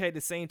pretty much had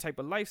the same type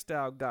of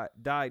lifestyle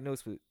got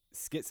diagnosed with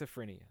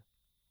schizophrenia.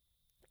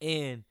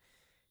 And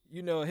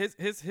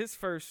his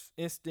first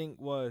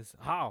instinct was,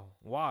 how,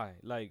 why,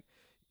 like,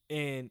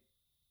 and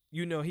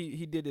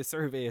he did a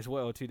survey as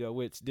well too, though,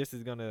 which this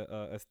is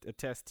gonna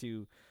attest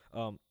to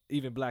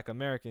even Black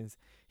Americans.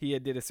 He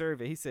did a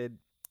survey. He said,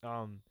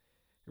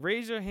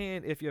 raise your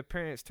hand if your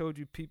parents told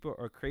you people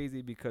are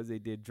crazy because they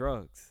did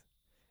drugs.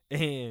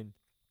 And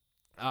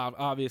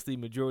obviously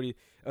majority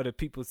of the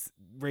people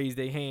raised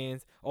their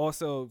hands.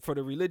 Also, for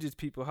the religious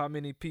people, how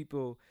many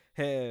people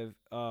have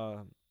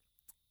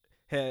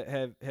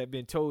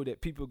been told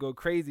that people go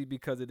crazy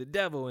because of the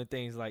devil and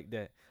things like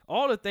that?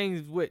 All the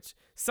things, which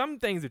some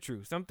things are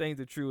true. Some things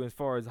are true as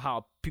far as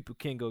how people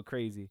can go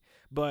crazy,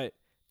 but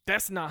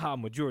that's not how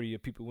majority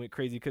of people went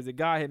crazy, because the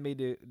guy had made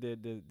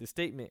the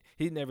statement.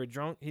 He never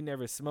drunk, he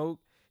never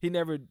smoked, he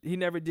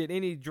never did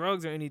any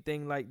drugs or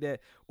anything like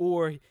that,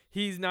 or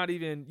he's not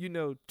even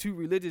too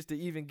religious to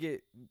even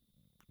get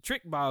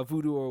tricked by a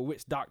voodoo or a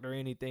witch doctor or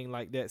anything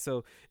like that.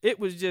 So it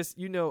was just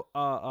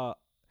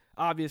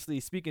obviously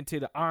speaking to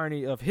the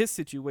irony of his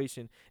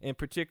situation, and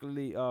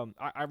particularly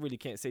I really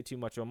can't say too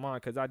much on mine,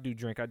 because I do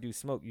drink, I do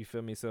smoke, you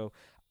feel me? So,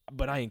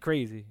 but I ain't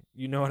crazy,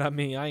 you know what I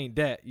mean? I ain't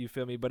that, you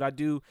feel me? But I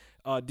do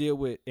deal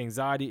with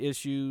anxiety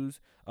issues,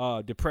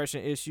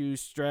 depression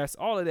issues, stress,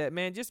 all of that,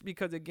 man. Just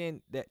because,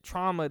 again, that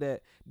trauma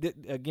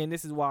again,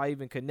 this is why I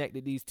even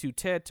connected these two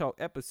TED Talk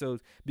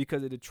episodes,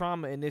 because of the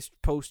trauma and this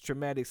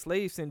post-traumatic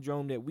slave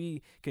syndrome that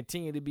we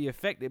continue to be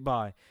affected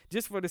by.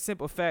 Just for the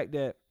simple fact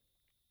that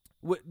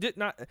did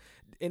not,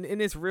 and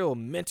it's real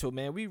mental,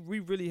 man. We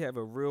really have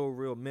a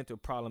real mental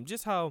problem.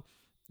 Just how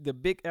the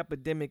big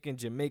epidemic in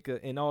Jamaica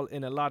and all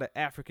in a lot of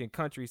African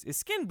countries is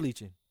skin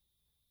bleaching.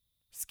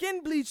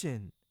 Skin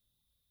bleaching.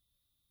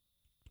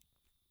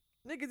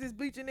 Niggas is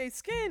bleaching their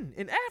skin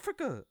in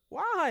Africa.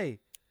 Why?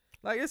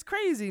 Like, it's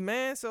crazy,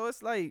 man. So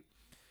it's like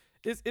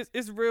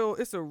it's real.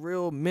 It's a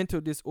real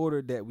mental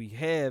disorder that we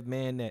have,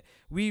 man. That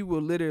we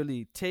will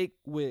literally take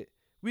with.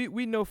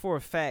 We know for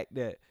a fact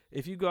that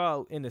if you go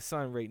out in the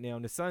sun right now,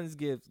 and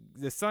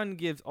the sun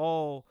gives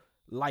all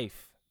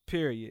life.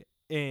 Period.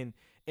 And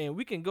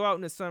we can go out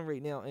in the sun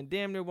right now and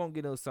damn near won't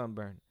get no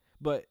sunburn.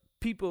 But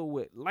people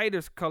with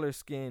lighter color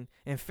skin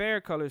and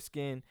fair color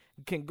skin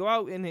can go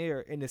out in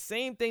here, and the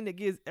same thing that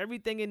gives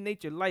everything in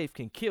nature life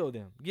can kill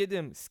them, give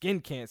them skin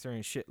cancer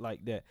and shit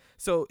like that.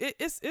 So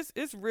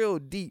it's real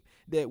deep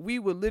that we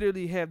would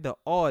literally have the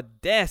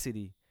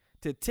audacity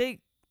to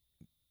take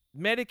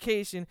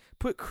medication,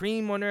 put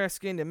cream on our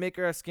skin to make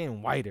our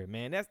skin whiter,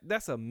 man.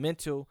 That's a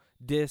mental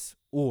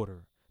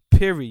disorder.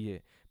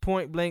 Period.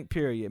 Point blank,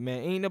 period,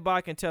 man. Ain't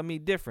nobody can tell me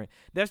different.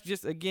 That's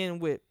just, again,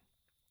 with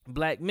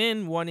black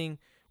men wanting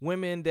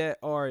women that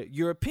are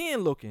European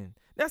looking.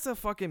 That's a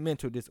fucking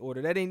mental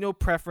disorder. That ain't no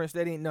preference.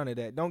 That ain't none of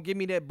that. Don't give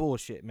me that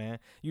bullshit, man.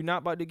 You're not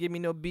about to give me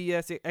no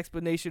BS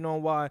explanation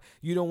on why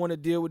you don't want to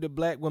deal with the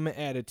black woman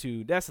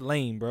attitude. That's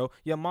lame, bro.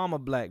 Your mama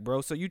black, bro.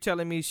 So you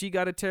telling me she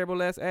got a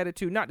terrible ass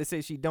attitude? Not to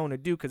say she don't or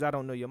do, because I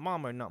don't know your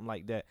mama or nothing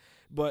like that.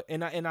 But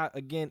and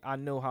I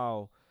know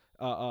how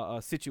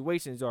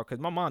situations are,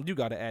 because my mom do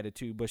got an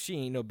attitude, but she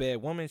ain't no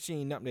bad woman. She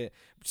ain't nothing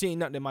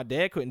that my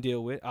dad couldn't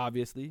deal with,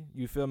 obviously.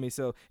 You feel me?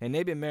 So, and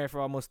they've been married for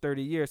almost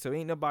 30 years, so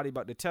ain't nobody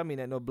about to tell me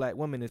that no black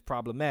woman is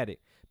problematic,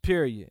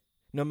 period.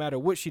 No matter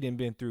what she done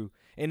been through.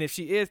 And if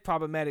she is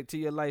problematic to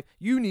your life,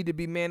 you need to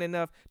be man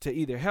enough to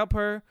either help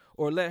her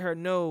or let her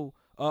know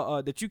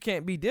that you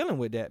can't be dealing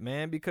with that,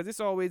 man, because it's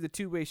always a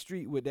two-way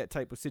street with that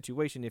type of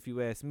situation, if you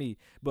ask me.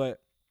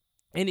 But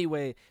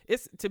anyway,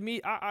 it's, to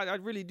me, I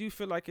really do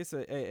feel like it's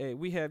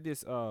we have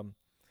this a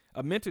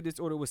mental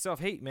disorder with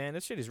self-hate, man.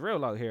 This shit is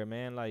real out here,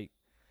 man. Like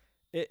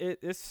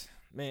it's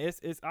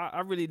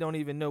I really don't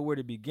even know where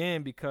to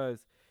begin, because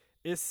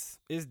it's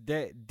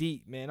that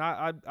deep, man.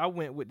 I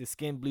went with the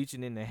skin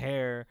bleaching in the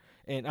hair,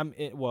 and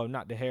well,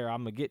 not the hair. I'm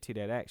gonna get to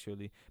that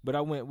actually, but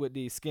I went with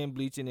the skin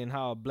bleaching and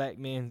how black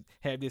men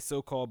have this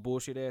so-called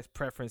bullshit ass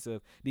preference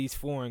of these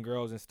foreign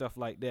girls and stuff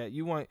like that.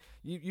 You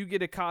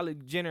get a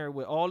Kylie Jenner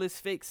with all this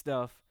fake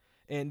stuff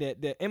and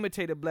that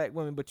imitate a black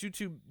woman, but you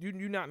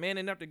not man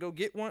enough to go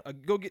get one,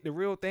 go get the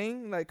real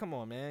thing. Like, come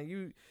on,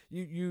 man.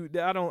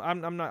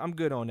 I'm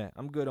good on that.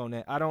 I'm good on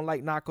that. I don't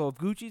like knockoff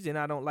Gucci's, and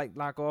I don't like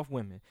knockoff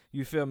women.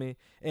 You feel me?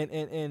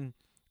 And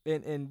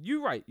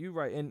you right.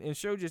 And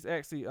Show just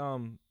actually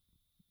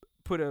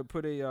put a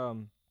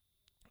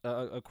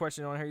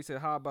question on here. He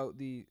said, how about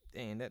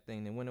that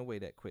thing that went away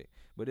that quick,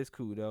 but it's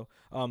cool though.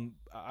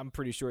 I'm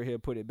pretty sure he'll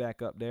put it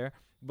back up there,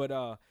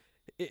 but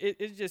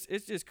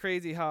it's just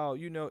crazy how,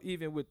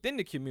 even within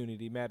the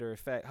community, matter of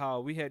fact, how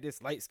we had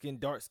this light skin,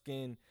 dark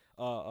skin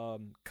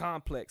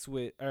complex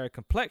with our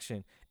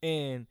complexion.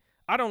 And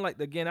I don't like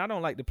to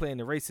play in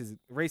the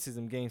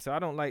racism game, so I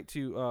don't like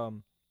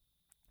to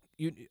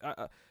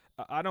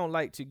I don't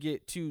like to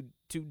get too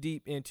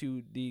deep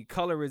into the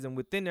colorism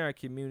within our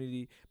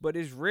community, but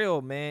it's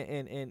real,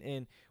 man.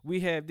 And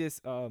we have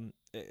this a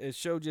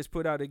Show just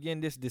put out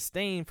again this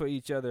disdain for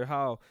each other,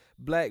 how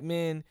black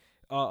men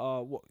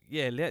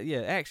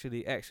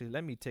actually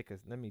let me take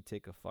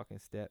a fucking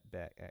step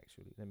back.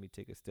 Actually, let me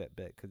take a step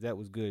back, because that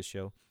was good.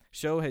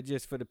 Show had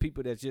just, for the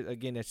people that's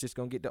just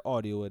gonna get the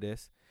audio of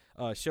this,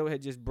 Show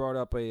had just brought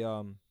up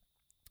a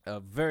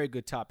very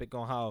good topic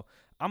on how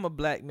I'm a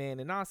black man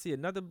and I'll see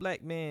another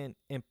black man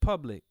in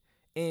public,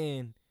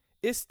 and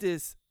it's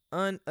this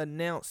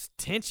unannounced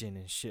tension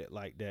and shit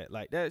like that.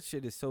 Like, that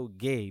shit is so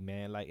gay,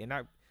 man. Like, and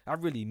I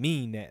really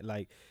mean that.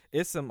 Like,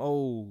 it's some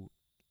old,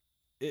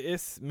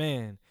 it's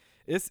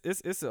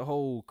a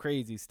whole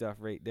crazy stuff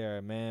right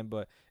there, man.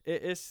 But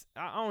I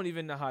don't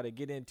even know how to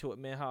get into it,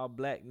 man. How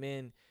black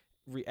men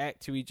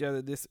react to each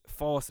other, this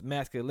false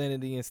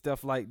masculinity and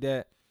stuff like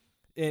that,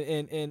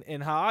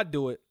 and how I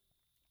do it.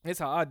 It's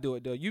how I do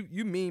it, though.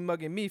 You mean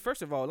mugging me.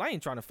 First of all, I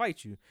ain't trying to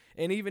fight you.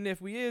 And even if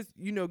we is,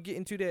 get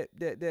into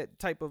that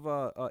type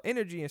of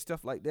energy and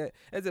stuff like that,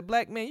 as a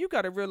black man, you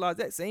got to realize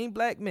that same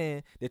black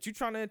man that you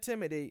trying to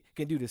intimidate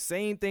can do the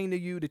same thing to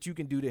you that you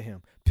can do to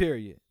him.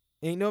 Period.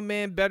 Ain't no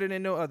man better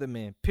than no other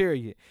man.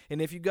 Period.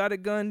 And if you got a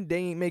gun, they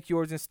ain't make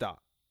yours and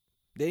stop.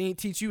 They ain't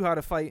teach you how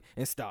to fight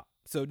and stop.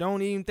 So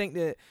don't even think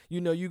that,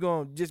 you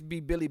going to just be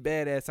Billy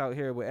Badass out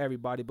here with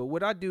everybody. But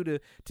what I do to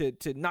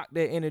knock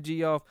that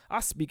energy off,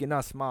 I speak and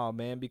I smile,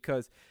 man,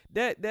 because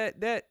that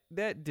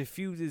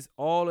diffuses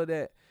all of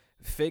that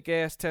fake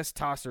ass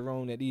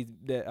testosterone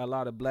that a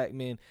lot of black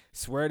men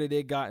swear that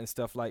they got and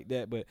stuff like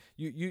that. But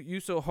you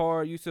so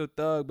hard, you so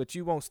thug, but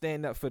you won't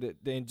stand up for the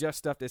unjust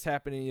stuff that's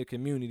happening in your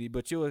community.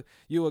 But you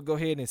will go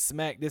ahead and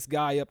smack this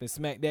guy up and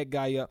smack that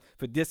guy up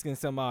for dissing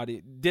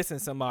somebody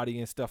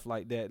and stuff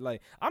like that.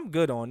 Like, I'm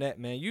good on that,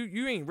 man.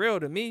 You ain't real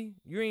to me.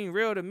 You ain't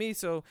real to me.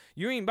 So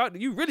you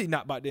really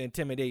not about to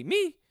intimidate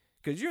me.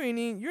 Cause you ain't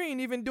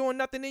even doing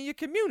nothing in your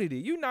community.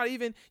 You don't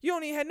even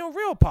have no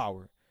real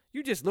power.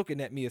 You just looking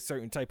at me a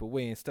certain type of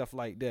way and stuff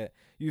like that.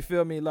 You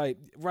feel me? Like,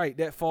 right,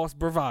 that false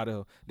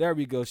bravado. There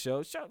we go,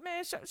 show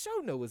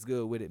know what's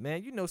good with it,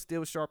 man. You know,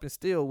 steel sharp and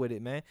steel with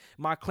it, man.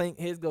 My clink,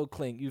 his go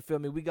clink. You feel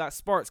me? We got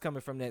sparks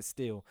coming from that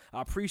steel.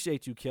 I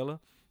appreciate you, killer.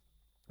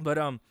 But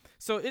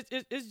so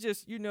it's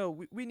just, you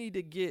know, we need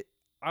to get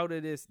out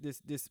of this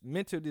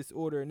mental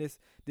disorder and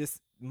this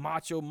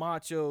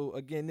macho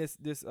again,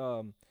 this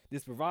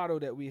bravado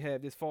that we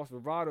have, this false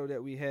bravado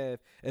that we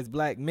have as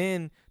black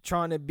men,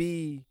 trying to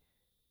be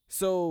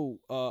so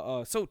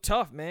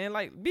tough, man.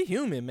 Like, be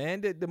human,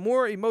 man. The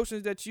more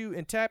emotions that you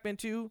tap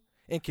into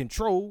and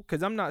control,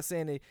 because I'm not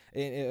saying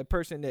a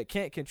person that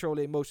can't control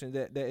the emotions,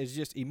 that is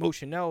just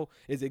emotional,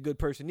 is a good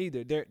person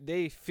either.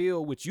 They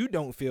feel what you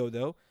don't feel,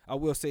 though. I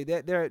will say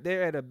that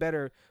they're at a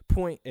better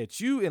point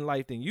at you in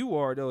life than you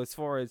are, though, as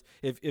far as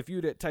if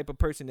you're that type of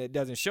person that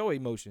doesn't show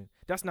emotion.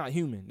 That's not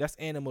human. That's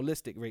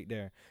animalistic right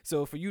there.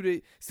 So for you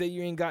to say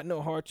you ain't got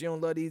no heart, you don't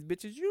love these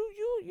bitches, you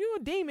a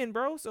demon,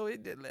 bro. So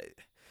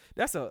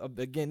that's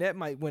again, that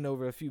might win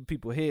over a few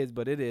people's heads,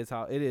 but it is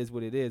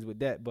what it is with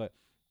that. But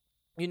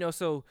you know,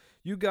 so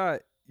you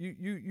got right,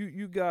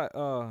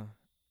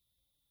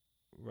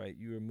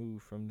 you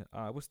removed from the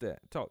what's that?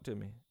 Talk to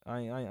me.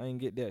 I ain't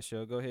get that,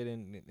 show. Go ahead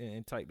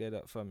and type that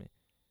up for me.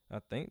 I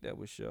think that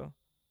was show.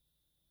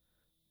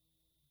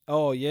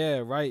 Oh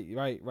yeah, right. You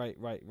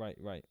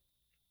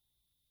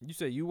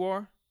say you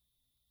are?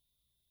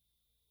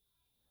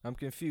 I'm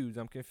confused,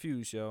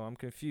 show. I'm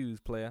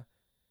confused, player.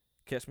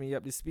 Catch me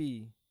up to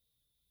speed.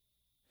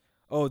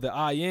 Oh, the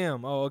I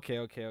am. Oh, okay.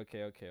 I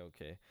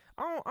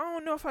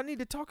don't know if I need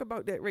to talk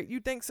about that, right? You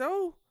think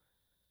so?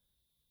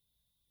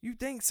 You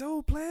think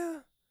so,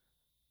 player?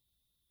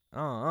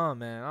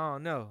 Man. I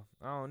don't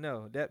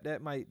know.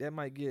 That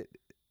might get.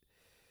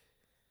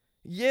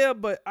 Yeah,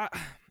 but I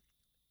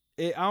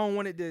don't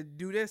want it to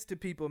do this to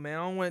people, man.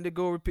 I don't want it to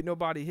go repeat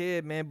nobody's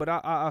head, man. But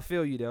I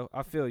feel you though.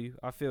 I feel you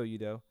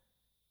though.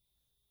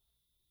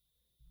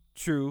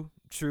 True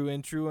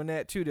on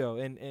that too, though.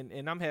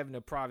 And I'm having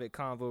a private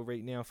convo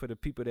right now for the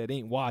people that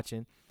ain't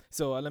watching.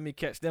 So let me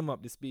catch them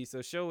up to speed.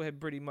 So show had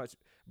pretty much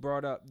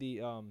brought up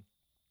the I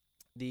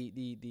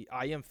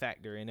am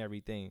factor and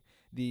everything,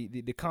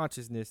 the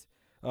consciousness.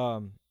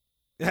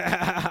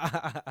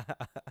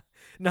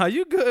 No,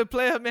 you good,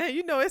 player, man.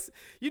 You know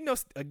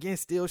again,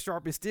 still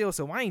sharp and steel.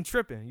 So I ain't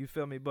tripping. You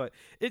feel me? But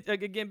it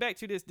again, back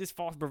to this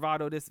false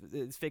bravado, this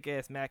fake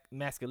ass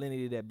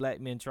masculinity that black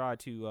men try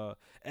to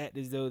act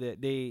as though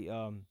that they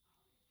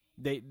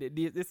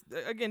this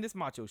again, this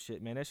macho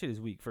shit, man. That shit is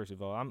weak. First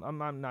of all,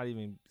 I'm not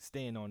even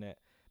staying on that.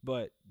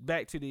 But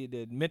back to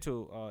the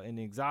mental and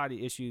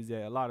anxiety issues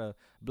that a lot of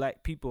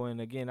black people,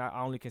 and again,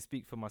 I only can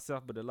speak for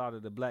myself, but a lot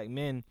of the black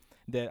men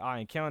that I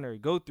encounter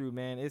go through,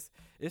 man, it's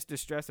the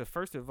stress of,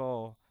 first of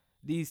all,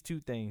 these two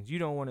things. You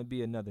don't want to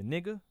be another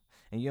nigga,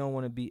 and you don't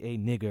want to be a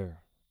nigger.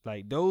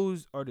 Like,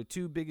 those are the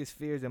two biggest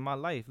fears in my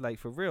life. Like,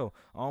 for real,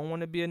 I don't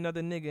want to be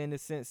another nigga in the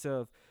sense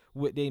of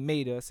what they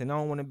made us, and I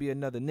don't want to be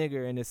another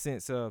nigger in the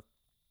sense of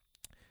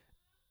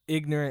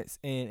ignorance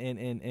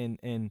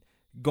and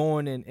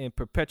going and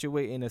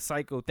perpetuating a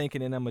cycle,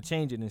 thinking that I'm a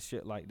changing and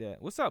shit like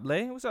that. What's up,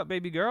 Lay? What's up,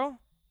 baby girl?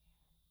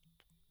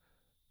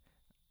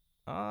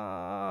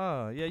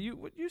 Yeah,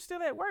 you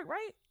still at work,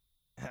 right?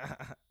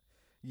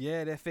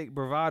 Yeah, that fake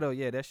bravado.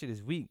 Yeah, that shit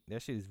is weak.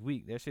 That shit is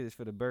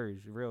for the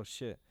birds. Real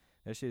shit.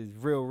 That shit is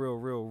real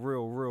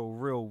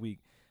weak.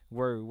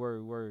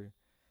 Word.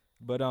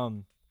 But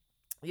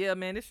yeah,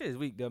 man, this shit is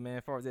weak though, man,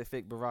 as far as that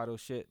fake bravado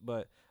shit.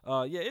 But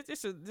yeah,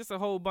 it's just a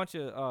whole bunch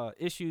of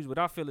issues. But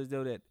I feel as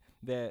though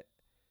that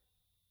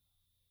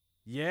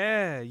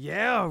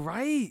yeah,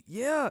 right.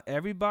 Yeah,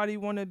 everybody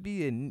want to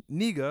be a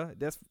nigga.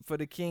 That's for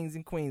the kings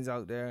and queens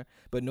out there.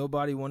 But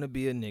nobody want to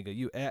be a nigga.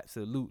 You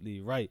absolutely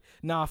right.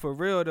 Nah, for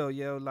real though,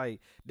 yo.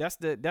 Like, that's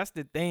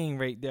the thing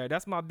right there.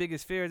 That's my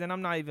biggest fears, and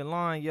I'm not even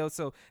lying, yo.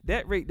 So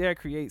that right there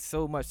creates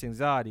so much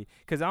anxiety.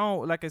 Cause I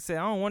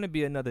don't want to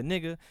be another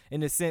nigga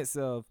in the sense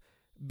of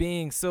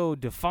being so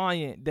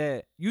defiant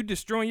that you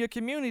destroying your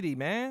community,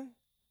 man.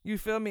 You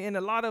feel me? And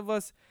a lot of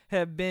us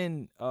have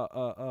been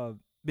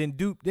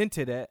duped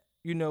into that.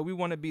 You know, we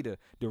want to be the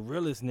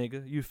realest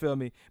nigga, you feel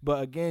me?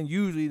 But again,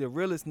 usually the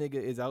realest nigga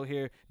is out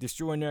here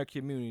destroying their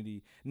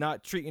community,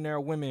 not treating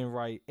their women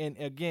right. And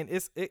again,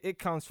 it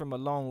comes from a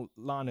long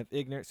line of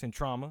ignorance and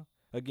trauma.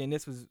 Again,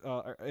 this was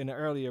in the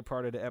earlier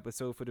part of the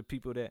episode for the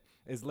people that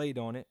is laid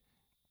on it.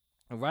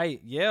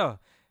 Right, yeah.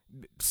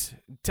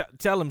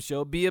 Tell them,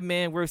 show, be a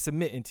man worth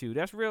submitting to.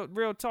 That's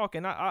real talk.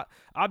 And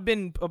I've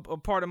been a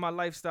part of my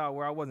lifestyle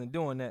where I wasn't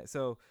doing that.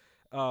 So,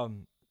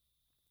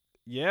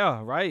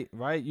 yeah, right.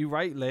 You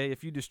right, Lay.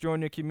 If you destroying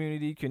your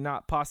community, you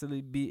cannot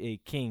possibly be a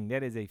king.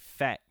 That is a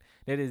fact.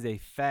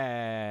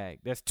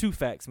 That's two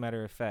facts,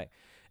 matter of fact.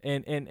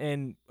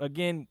 And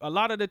again, a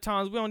lot of the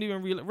times we don't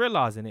even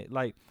realizing it.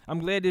 Like, I'm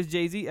glad this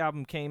Jay-Z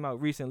album came out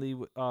recently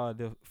with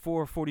the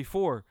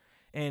 444,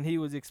 and he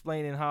was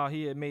explaining how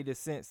he had made the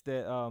sense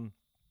that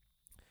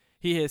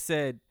he had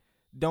said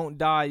don't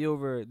die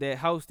over that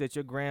house that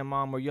your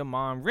grandmom or your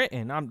mom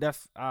renting. I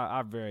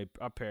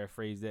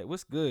paraphrase that.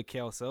 What's good,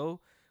 Kelso?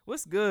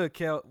 What's good,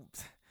 Kel?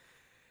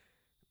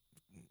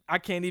 I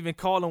can't even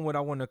call him what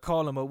I want to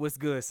call him, but what's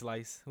good,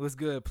 Slice? What's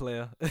good,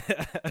 player?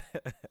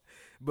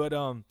 But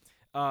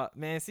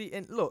man, see,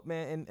 and look,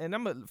 man,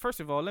 and first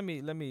of all, I'm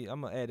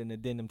gonna add an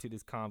addendum to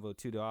this convo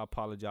too. Though I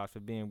apologize for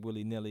being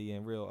willy nilly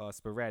and real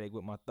sporadic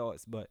with my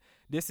thoughts, but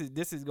this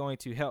is going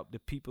to help the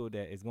people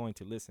that is going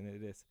to listen to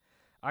this.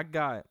 I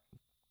got,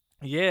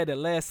 yeah, the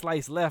last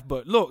slice left,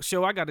 but look,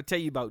 show, I got to tell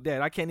you about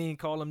that. I can't even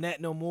call him that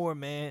no more,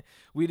 man.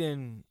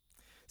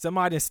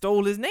 Somebody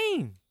stole his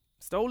name.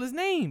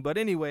 But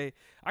anyway,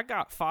 I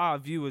got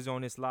 5 viewers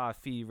on this live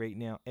feed right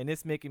now, and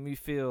it's making me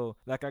feel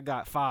like I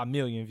got 5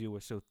 million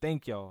viewers. So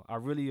thank y'all. I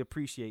really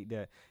appreciate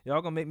that.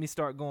 Y'all gonna make me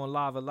start going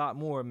live a lot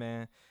more,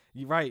 man.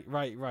 You right.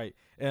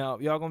 Y'all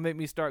gonna make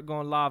me start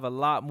going live a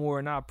lot more,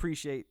 and I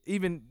appreciate,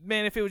 even,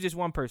 man, if it was just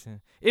one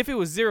person, if it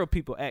was 0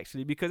 people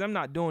actually, because I'm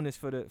not doing this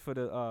for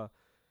the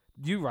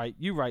you right,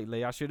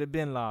 Lay. I should have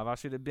been live.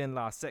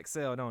 Sex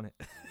sell, don't it?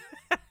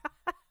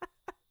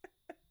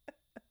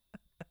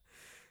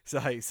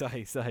 Sorry.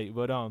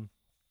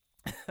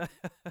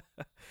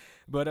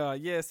 But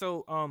yeah,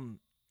 so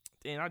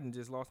damn, I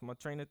just lost my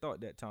train of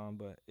thought that time,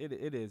 but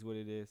it is what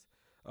it is.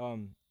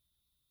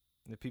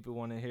 The people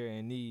want to hear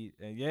and need,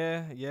 and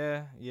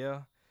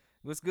yeah.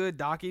 What's good,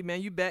 Docky,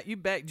 man? You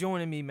back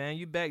joining me,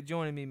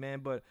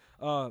 man. But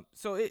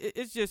so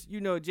it's just,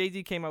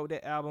 Jay-Z came out with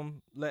that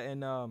album,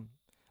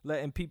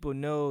 letting people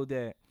know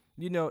that,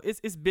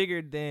 it's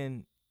bigger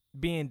than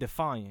being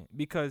defiant,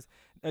 because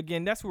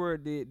again, that's where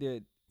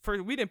the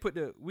first, we didn't put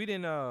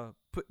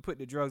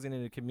the drugs into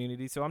the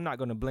community, so I'm not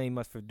going to blame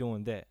us for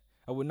doing that.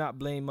 I would not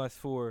blame us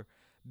for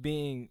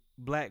being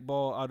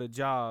blackballed out of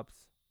jobs.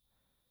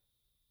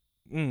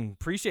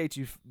 Appreciate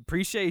you.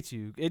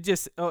 It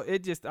just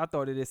I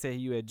thought it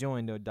said you had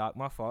joined though, Doc.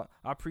 My fault.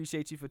 I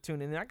appreciate you for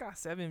tuning in. I got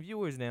 7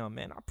 viewers now,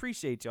 man. I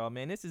appreciate y'all,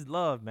 man. This is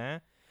love,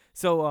 man.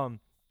 So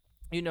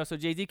so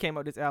Jay-Z came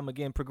out with this album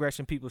again,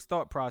 progression people's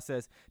thought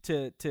process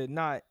to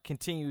not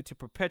continue to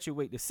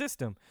perpetuate the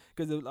system,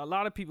 because a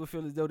lot of people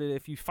feel as though that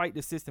if you fight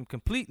the system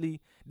completely,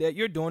 that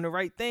you're doing the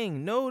right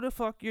thing. No, the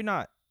fuck you're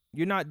not.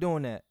 You're not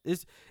doing that.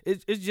 It's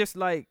just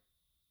like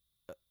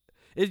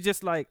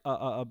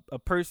a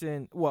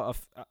person. Well,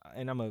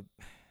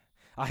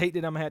 I hate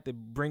that I'm gonna have to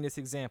bring this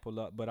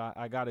example up, but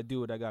I gotta do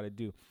what I gotta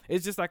do.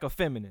 It's just like a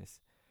feminist.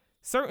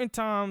 Certain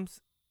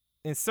times.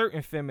 And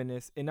certain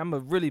feminists, and I'm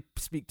going to really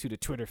speak to the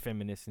Twitter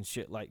feminists and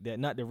shit like that,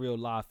 not the real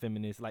live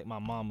feminists like my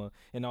mama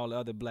and all the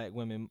other black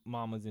women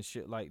mamas and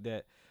shit like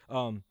that.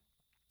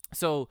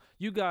 So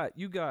you got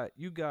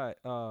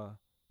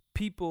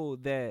people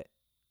that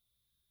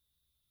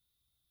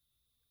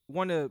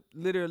want to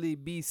literally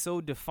be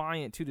so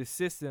defiant to the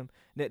system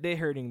that they're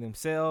hurting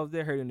themselves,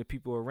 they're hurting the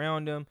people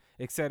around them,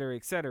 et cetera,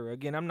 et cetera.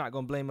 Again, I'm not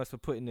going to blame us for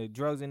putting the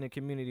drugs in the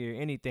community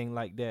or anything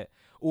like that,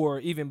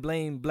 or even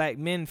blame black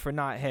men for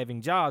not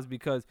having jobs,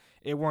 because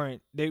they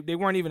weren't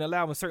even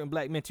allowing certain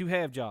black men to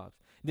have jobs.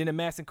 Then the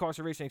mass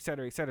incarceration, et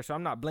cetera, et cetera. So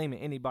I'm not blaming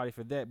anybody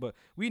for that, but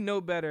we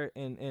know better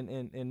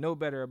and know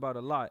better about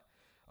a lot.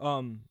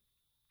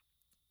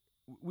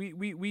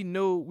 We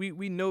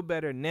know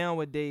better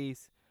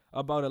nowadays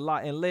about a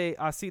lot. And Lay,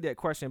 I see that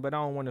question, but I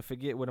don't want to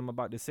forget what I'm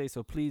about to say,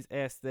 so please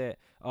ask that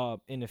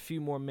in a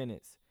few more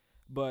minutes.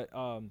 But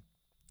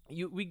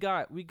we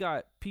got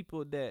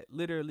people that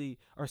literally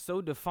are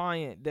so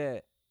defiant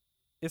that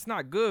it's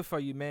not good for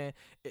you, man.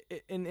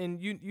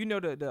 And you know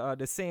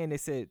the saying, they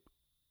said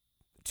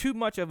too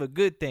much of a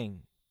good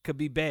thing could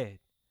be bad.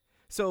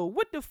 So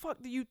what the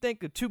fuck do you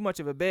think too much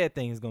of a bad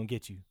thing is gonna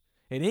get you?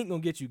 It ain't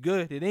gonna get you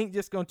good. It ain't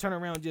just gonna turn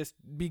around and just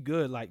be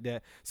good like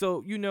that.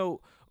 So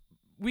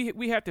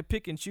we have to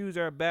pick and choose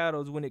our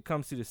battles when it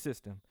comes to the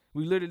system.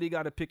 We literally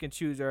got to pick and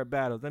choose our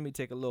battles. Let me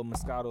take a little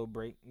Moscato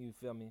break. You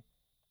feel me?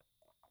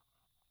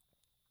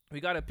 We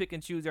got to pick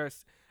and choose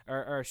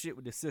our shit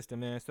with the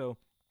system, man. So,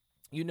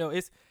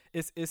 it's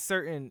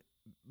certain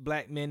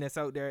black men that's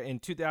out there in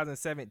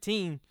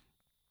 2017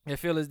 that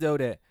feel as though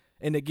that,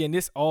 and again,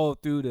 this all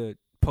through the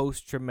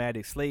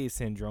post-traumatic slave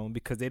syndrome,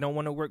 because they don't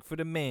want to work for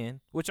the man,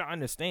 which I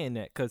understand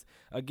that, because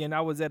again, I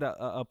was at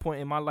a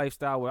point in my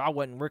lifestyle where I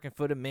wasn't working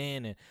for the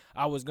man, and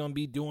I was gonna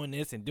be doing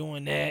this and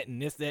doing that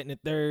and this, that, and the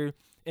third,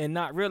 and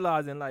not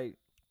realizing, like,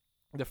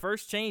 the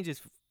first change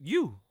is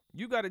you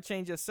got to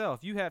change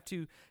yourself. You have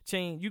to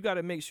change. You got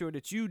to make sure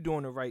that you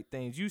doing the right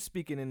things, you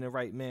speaking in the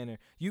right manner,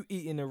 you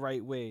eating the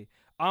right way.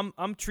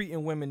 I'm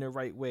treating women the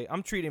right way.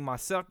 I'm treating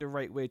myself the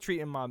right way,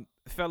 treating my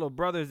fellow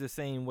brothers the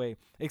same way,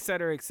 et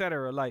cetera, et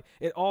cetera. Like,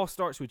 it all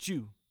starts with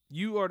you.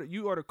 You are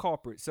the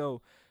culprit.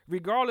 So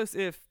regardless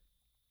if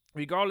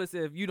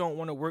you don't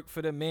want to work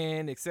for the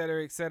man, et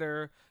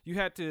cetera, you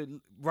have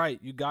to,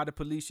 you got to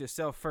police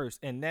yourself first.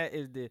 And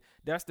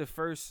that's the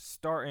first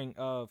starting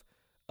of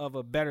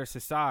a better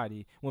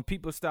society. When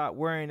people stop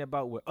worrying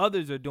about what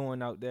others are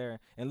doing out there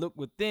and look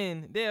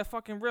within, they'll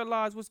fucking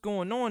realize what's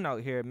going on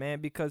out here, man,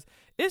 because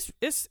it's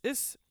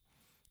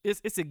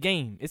a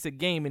game. It's a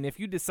game. And if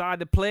you decide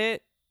to play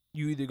it,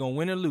 You either gonna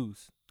win or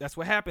lose. That's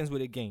what happens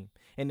with a game.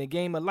 In the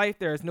game of life,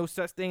 there is no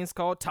such things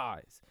called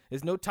ties.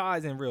 There's no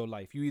ties in real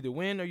life. You either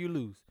win or you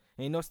lose.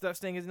 Ain't no such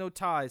thing as no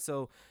ties.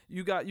 So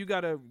you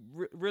gotta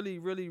really,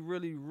 really,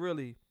 really,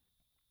 really,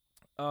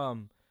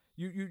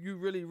 you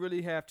really,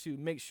 really have to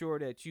make sure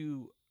that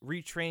you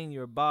retrain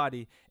your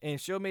body. And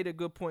Show made a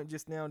good point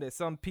just now that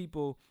some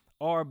people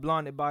are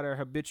blinded by their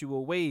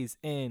habitual ways.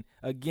 And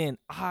again,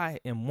 I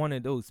am one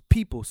of those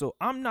people. So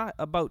I'm not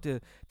about to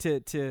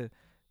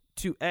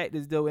act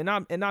as though, and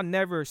I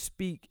never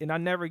speak and I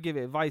never give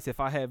advice if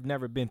I have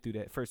never been through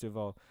that, first of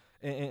all.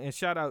 And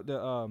shout out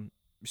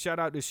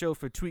the show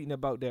for tweeting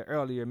about that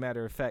earlier,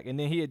 matter of fact. And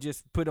then he had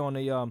just put on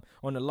the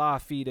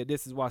live feed that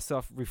this is why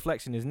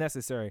self-reflection is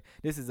necessary.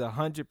 This is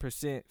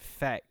 100%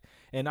 fact.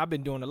 And I've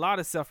been doing a lot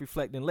of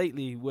self-reflecting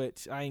lately,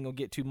 which I ain't gonna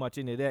get too much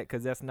into that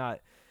because that's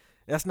not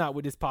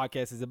what this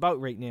podcast is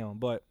about right now.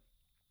 But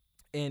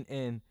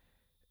and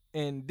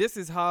this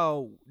is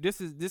how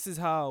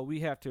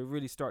we have to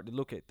really start to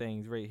look at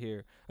things right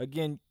here.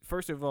 Again,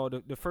 first of all,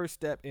 the first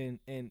step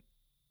in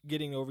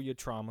getting over your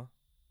trauma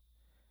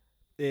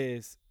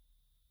is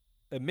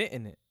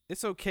admitting it.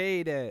 It's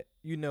okay that,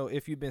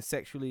 if you've been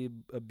sexually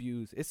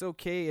abused. It's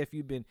okay if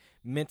you've been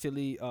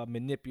mentally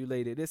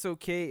manipulated. It's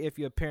okay if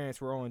your parents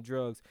were on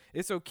drugs.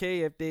 It's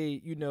okay if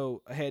they,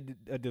 had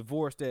a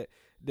divorce that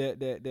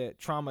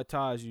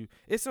traumatized you.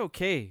 It's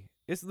okay.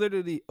 It's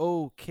literally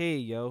okay,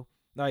 yo.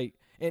 Like,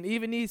 and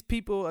even these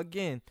people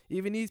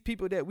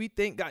that we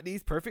think got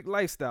these perfect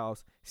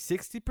lifestyles,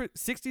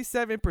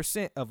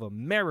 67% of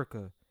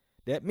America,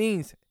 that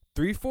means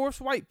 3/4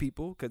 white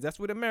people, because that's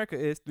what America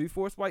is,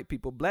 3/4 white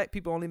people. Black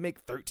people only make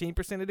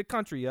 13% of the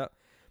country up.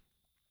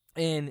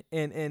 And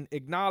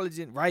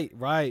acknowledging, right.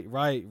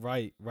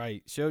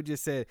 Show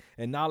just said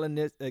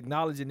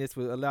acknowledging this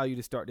will allow you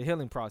to start the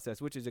healing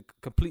process, which is a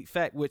complete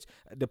fact, which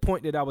the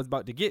point that I was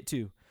about to get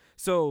to.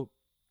 So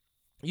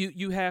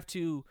you have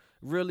to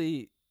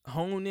really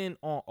hone in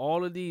on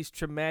all of these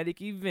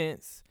traumatic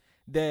events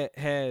that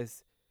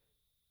has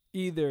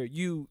either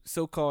you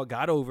so-called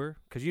got over,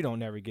 because you don't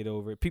never get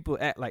over it. People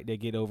act like they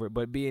get over it,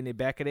 but be in the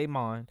back of their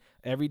mind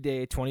every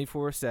day,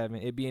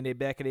 24/7. It be in the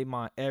back of their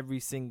mind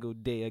every single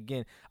day.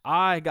 Again,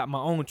 I got my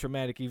own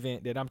traumatic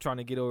event that I'm trying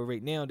to get over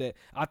right now that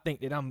I think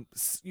that I'm,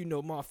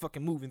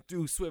 motherfucking moving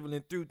through,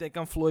 swiveling through, think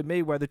I'm Floyd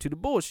Mayweather to the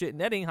bullshit, and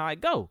that ain't how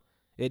it go.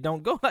 It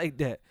don't go like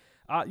that.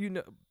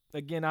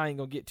 Again, I ain't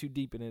gonna get too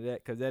deep into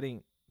that because that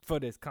ain't for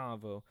this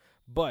convo,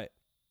 but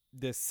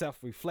the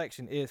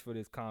self-reflection is for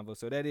this convo.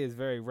 So that is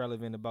very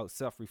relevant about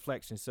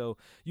self-reflection. So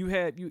you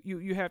have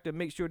to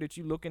make sure that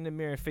you look in the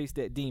mirror and face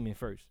that demon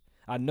first.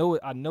 I know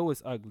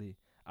it's ugly.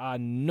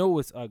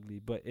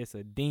 But it's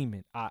a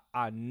demon.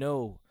 I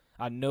know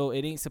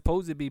it ain't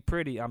supposed to be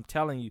pretty. I'm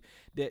telling you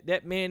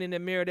that man in the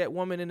mirror, that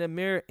woman in the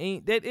mirror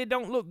it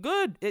don't look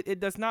good. It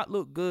does not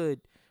look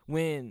good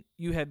when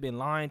you have been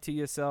lying to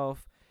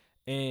yourself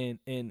and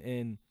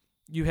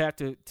you have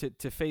to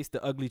face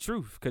the ugly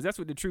truth, because that's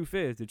what the truth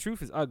is. The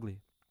truth is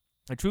ugly.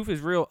 The truth is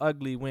real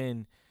ugly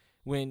when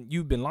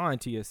you've been lying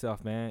to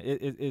yourself, man.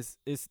 It's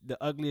the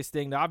ugliest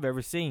thing that I've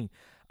ever seen.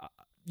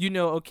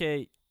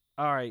 Okay,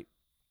 all right.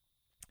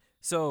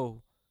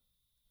 So,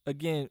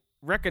 again,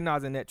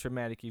 recognizing that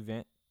traumatic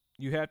event,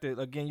 you have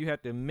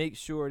to make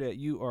sure that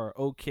you are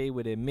okay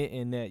with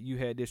admitting that you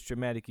had this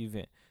traumatic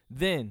event.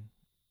 Then,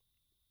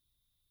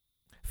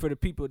 for the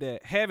people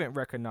that haven't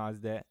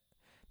recognized that,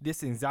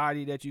 this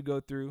anxiety that you go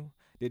through,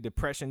 the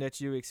depression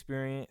that you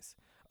experience,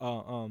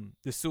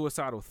 the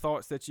suicidal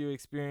thoughts that you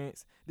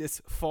experience,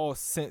 this false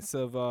sense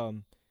of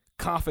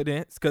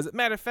confidence. Because,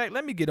 matter of fact,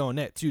 let me get on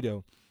that too,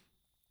 though,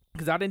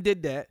 because I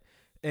did that.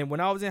 And when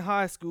I was in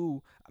high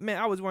school, man,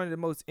 I was one of the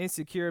most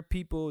insecure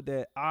people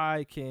that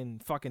I can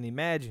fucking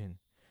imagine.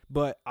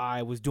 But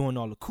I was doing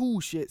all the cool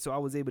shit, so I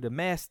was able to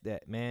mask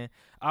that, man.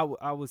 I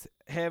was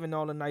having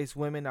all the nice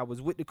women. I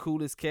was with the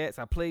coolest cats.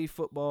 I played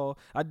football.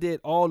 I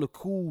did all the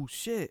cool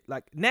shit,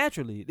 like,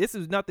 naturally. This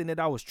is nothing that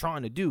I was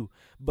trying to do,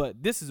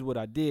 but this is what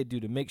I did do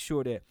to make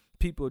sure that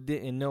people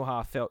didn't know how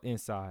I felt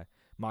inside.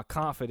 My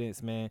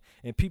confidence, man.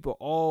 And people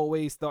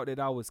always thought that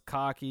I was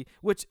cocky,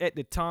 which at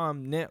the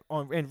time,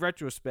 in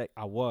retrospect,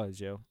 I was,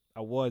 yo.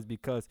 I was,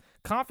 because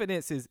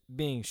confidence is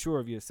being sure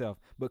of yourself,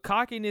 but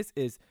cockiness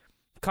is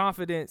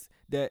confidence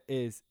that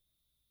is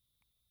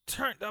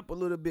turned up a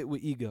little bit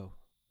with ego,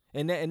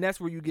 and that's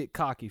where you get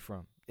cocky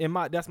from.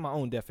 That's my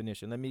own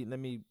definition. Let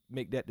me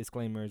make that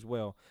disclaimer as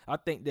well. I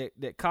think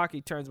that cocky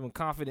turns when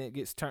confident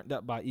gets turned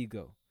up by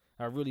ego.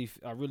 I really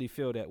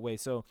feel that way.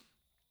 So,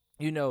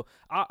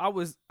 I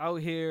was out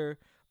here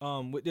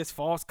with this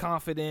false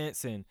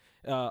confidence and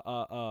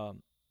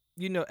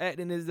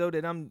acting as though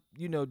that I'm,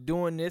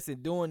 doing this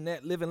and doing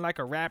that, living like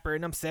a rapper,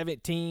 and I'm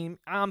 17.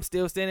 I'm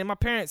still staying in my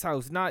parents'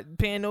 house, not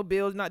paying no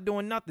bills, not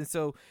doing nothing.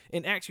 So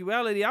in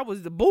actuality, I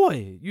was the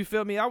boy. You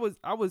feel me? I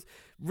was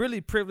really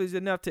privileged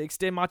enough to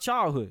extend my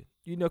childhood,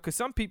 because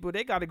some people,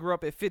 they got to grow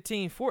up at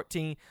 15,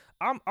 14.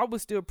 I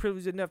was still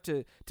privileged enough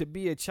to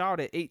be a child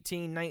at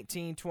 18,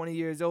 19, 20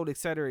 years old, et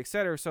cetera, et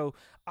cetera. So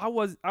I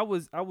was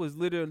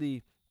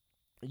literally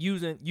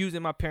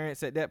using my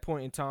parents at that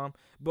point in time.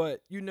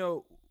 But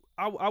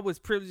I was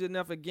privileged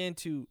enough again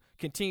to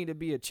continue to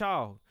be a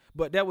child,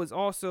 but that was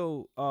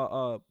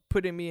also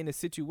putting me in a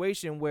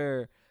situation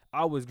where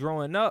I was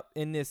growing up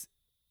in this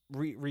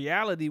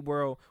reality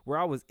world where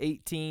I was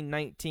 18,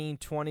 19,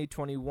 20,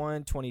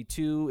 21,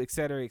 22, et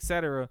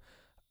cetera,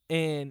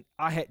 and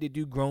I had to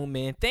do grown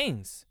man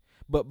things.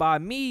 But by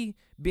me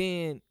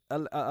being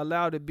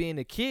allowed to being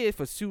a kid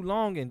for so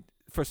long and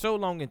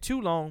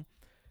too long,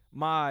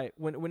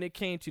 when it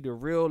came to the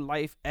real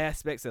life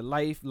aspects of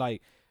life,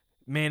 like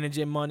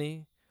managing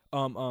money,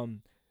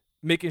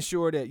 making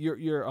sure that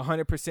you're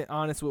 100%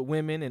 honest with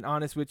women and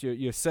honest with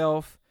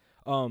yourself,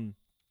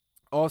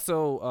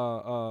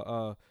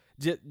 also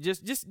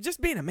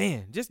just being a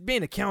man, just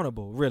being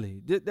accountable,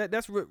 really.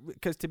 That's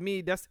because to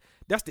me that's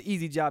the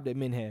easy job that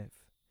men have.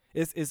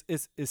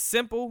 It's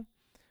simple,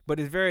 but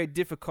it's very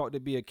difficult to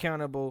be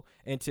accountable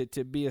and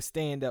to be a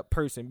stand-up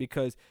person,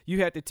 because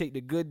you have to take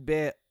the good,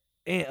 bad,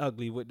 and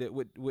ugly with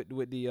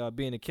the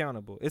being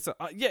accountable. It's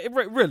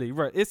really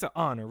right. It's an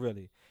honor,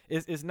 really.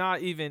 It's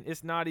not even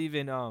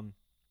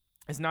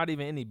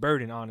any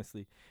burden,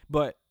 honestly.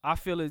 But I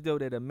feel as though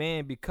that a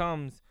man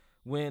becomes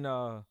when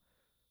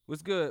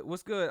what's good.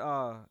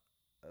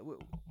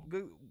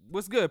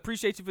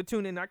 Appreciate you for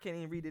tuning in. I can't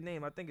even read the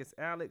name. I think it's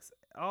Alex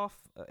off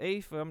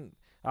Eighth.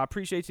 I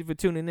appreciate you for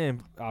tuning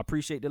in. I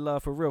appreciate the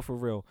love for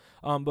real.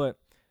 But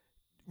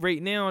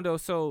right now though,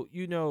 so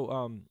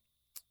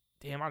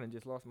damn, I done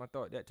just lost my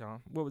thought that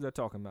time. What was I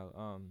talking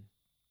about?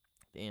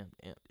 Damn.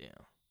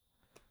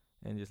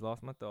 And just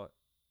lost my thought.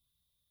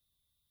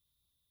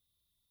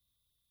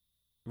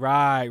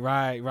 Right.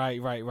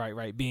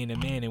 Being a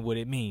man and what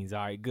it means.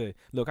 All right, good.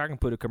 Look, I can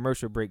put a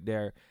commercial break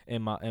there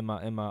in my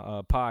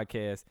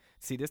podcast.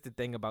 See, this the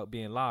thing about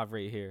being live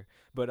right here.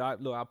 But I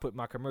put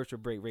my commercial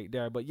break right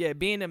there. But yeah,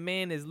 being a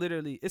man is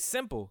literally, it's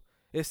simple.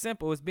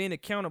 It's being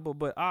accountable.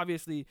 But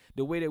obviously,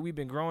 the way that we've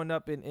been growing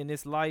up in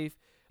this life,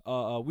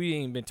 we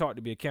ain't been taught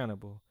to be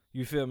accountable.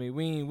 You feel me?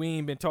 Men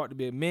ain't been taught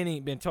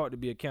to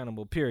be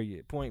accountable,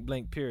 period. Point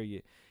blank,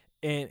 period.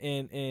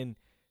 And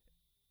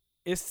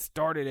it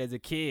started as a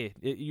kid.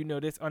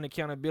 This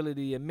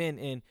unaccountability of men,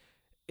 and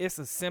it's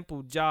a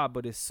simple job,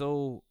 but it's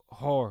so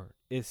hard.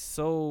 It's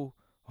so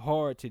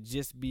hard to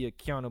just be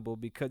accountable,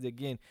 because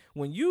again,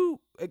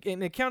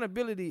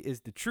 accountability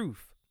is the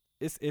truth.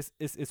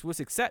 It's what's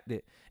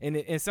accepted,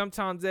 and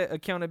sometimes that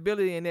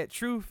accountability and that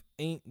truth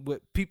ain't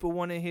what people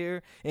want to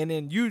hear. And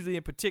then usually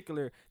in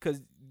particular,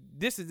 because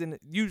this is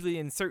usually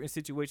in certain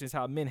situations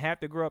how men have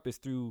to grow up is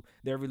through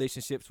their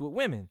relationships with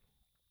women.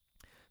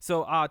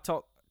 So I'll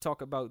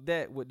talk about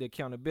that with the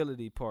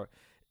accountability part.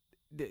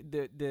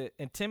 The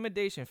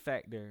intimidation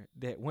factor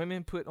that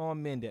women put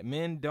on men that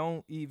men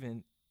don't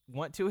even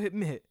want to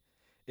admit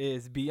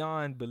is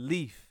beyond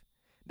belief.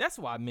 That's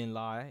why men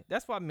lie.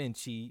 That's why men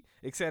cheat,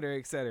 et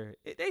cetera,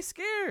 They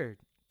scared,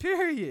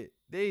 period.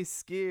 They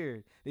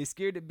scared. They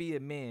scared to be a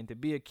man, to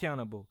be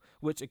accountable,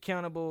 which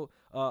accountable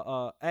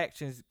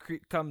actions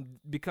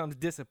becomes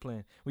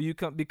discipline. When you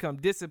become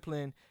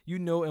disciplined, you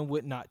know and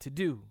what not to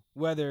do.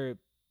 Whether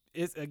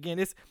it's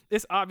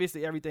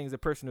obviously everything is a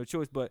personal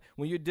choice, but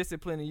when you're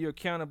disciplined and you're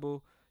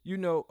accountable,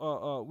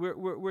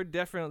 we're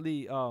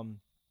definitely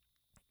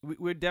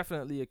we're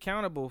definitely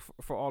accountable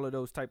for all of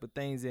those type of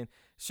things. And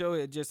Show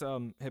had just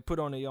had put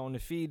on the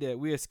feed that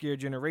we're a scared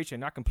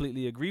generation. I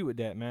completely agree with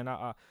that, man.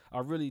 I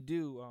really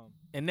do.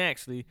 And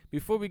actually,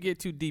 before we get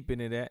too deep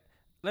into that,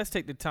 let's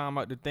take the time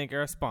out to thank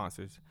our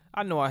sponsors.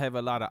 I know I have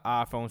a lot of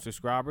iPhone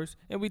subscribers,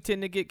 and we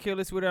tend to get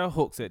careless with our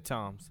hooks at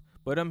times.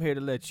 But I'm here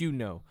to let you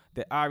know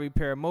that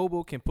iRepair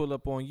Mobile can pull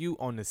up on you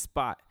on the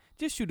spot.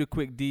 Just shoot a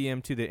quick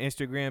DM to the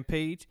Instagram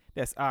page.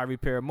 That's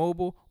iRepair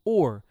Mobile,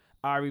 or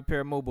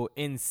iRepair Mobile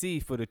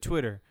NC for the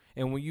Twitter.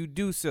 And when you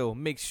do so,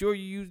 make sure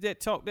you use that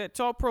talk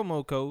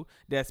promo code.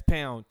 That's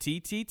pound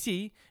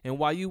TTT. And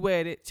while you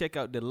at it, check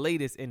out the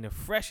latest and the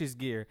freshest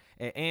gear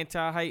at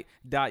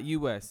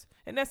antihype.us.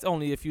 And that's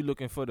only if you're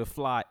looking for the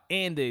fly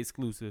and the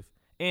exclusive.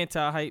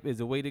 Anti-hype is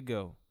the way to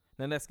go.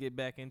 Now let's get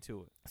back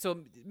into it.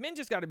 So men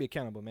just got to be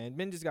accountable, man.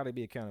 Men just got to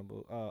be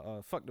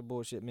accountable. Fuck the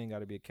bullshit. Men got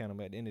to be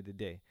accountable at the end of the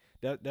day.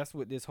 That's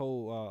what this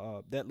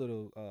whole that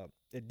little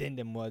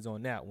addendum was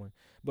on that one.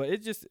 But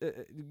it's just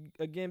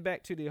again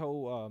back to the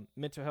whole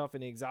mental health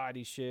and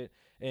anxiety shit,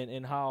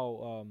 and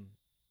how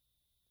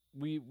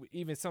we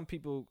even some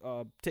people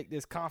take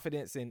this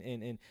confidence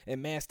and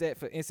mask that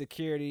for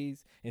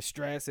insecurities and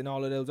stress and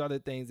all of those other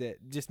things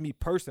that just me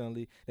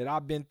personally that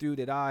I've been through,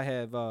 that I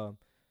have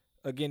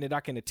again that I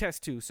can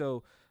attest to.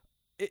 So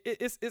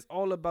it's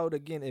all about,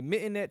 again,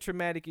 admitting that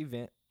traumatic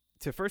event.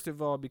 To first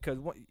of all, because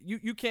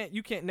you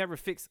can't never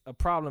fix a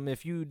problem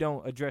if you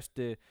don't address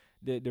the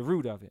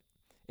root of it.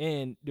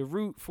 And the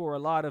root for a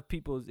lot of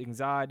people's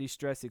anxiety,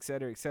 stress, et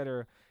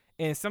cetera,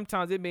 and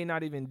sometimes it may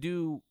not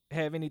even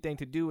have anything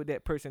to do with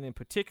that person in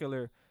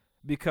particular,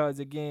 because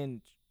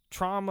again,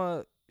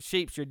 trauma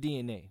shapes your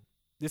DNA.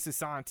 This is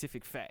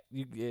scientific fact.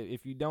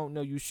 If you don't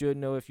know, you should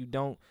know. If you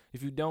don't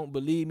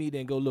believe me,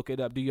 then go look it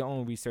up. Do your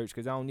own research,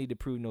 because I don't need to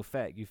prove no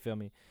fact. You feel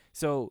me?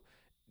 So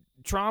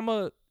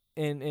trauma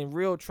and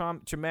real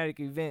traumatic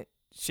event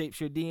shapes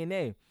your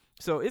DNA.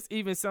 So it's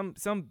even some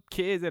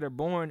kids that are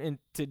born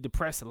into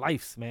depressed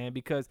lives, man,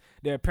 because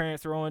their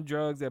parents are on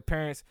drugs, their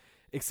parents,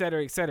 et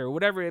cetera,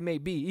 whatever it may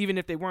be. Even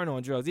if they weren't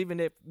on drugs, even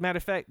if, matter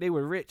of fact, they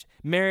were rich,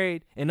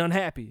 married, and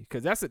unhappy,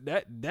 because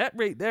that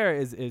right there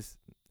is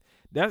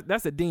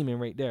that's a demon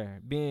right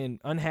there. Being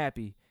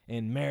unhappy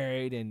and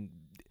married and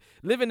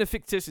living a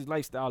fictitious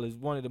lifestyle is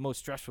one of the most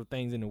stressful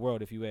things in the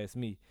world, if you ask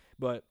me.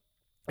 But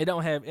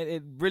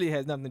it really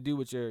has nothing to do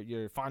with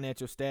your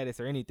financial status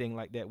or anything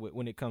like that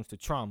when it comes to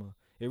trauma.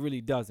 It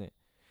really doesn't.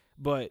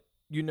 But,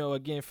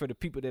 again, for the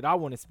people that I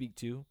want to speak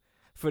to,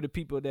 for the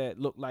people that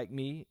look like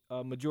me,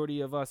 a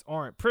majority of us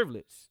aren't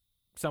privileged.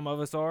 Some of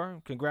us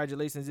are.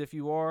 Congratulations if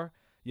you are.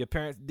 Your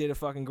parents did a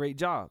fucking great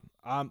job.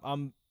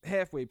 I'm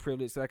halfway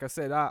privileged. Like I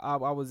said, I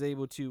was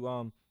able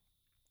to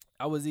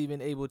I was even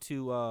able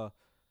to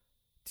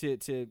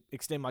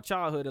extend my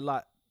childhood a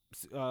lot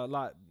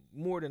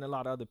more than a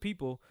lot of other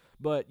people.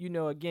 But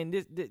again,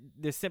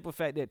 this simple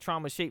fact that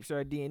trauma shapes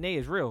our DNA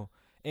is real.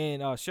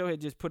 And Show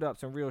had just put up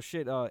some real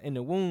shit. In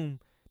the womb,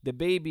 the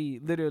baby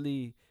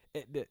literally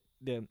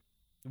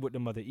what the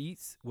mother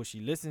eats, what she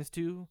listens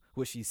to,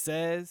 what she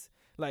says,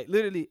 like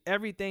literally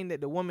everything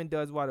that the woman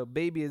does while the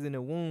baby is in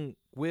the womb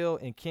will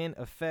and can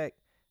affect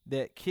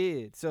that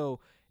kid. So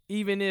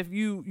even if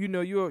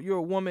you're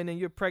a woman and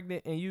you're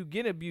pregnant and you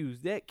get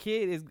abused, that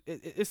kid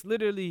it's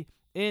literally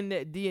in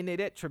that DNA,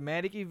 that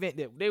traumatic event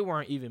that they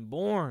weren't even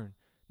born.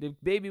 The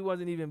baby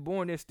wasn't even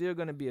born. They're still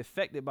going to be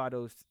affected by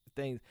those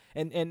things.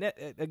 And that,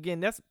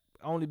 again, that's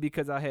only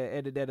because I had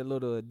added that a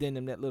little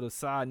addendum, that little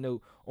side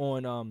note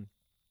on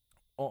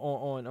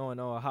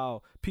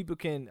how people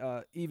can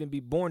even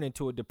be born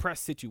into a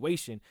depressed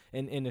situation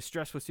and in a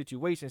stressful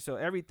situation. So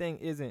everything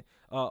isn't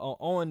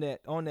on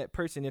that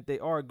person if they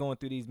are going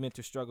through these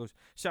mental struggles.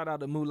 Shout out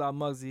to Moolah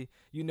Muggsy.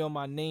 You know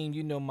my name,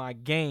 you know my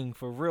gang,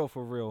 for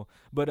real.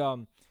 But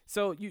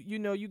so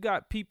you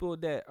got people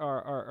that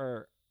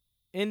are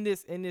in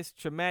this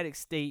traumatic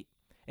state,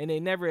 and they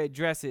never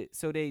address it.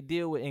 So they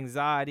deal with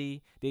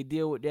anxiety, they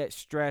deal with that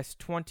stress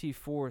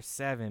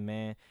 24/7,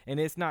 man, and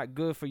it's not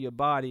good for your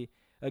body.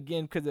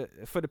 Again, because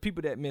for the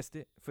people that missed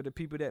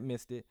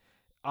it,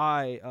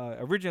 I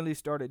originally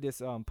started this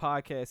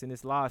podcast and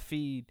this live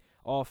feed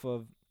off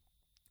of,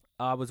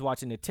 I was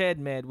watching the TED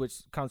Med,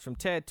 which comes from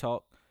TED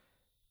Talk,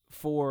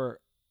 for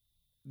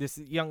this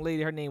young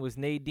lady. Her name was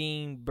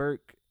Nadine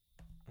Burke.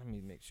 Let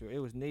me make sure. It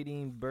was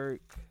Nadine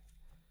Burke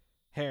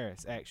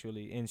Harris,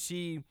 actually. And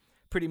she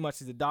pretty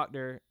much is a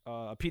doctor,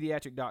 a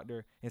pediatric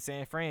doctor in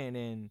San Fran.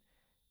 And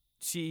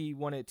she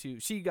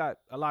got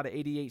a lot of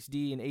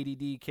ADHD and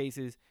ADD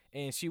cases,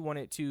 and she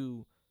wanted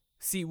to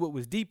see what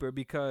was deeper,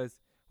 because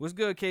what's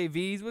good,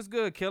 KVs? What's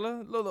good,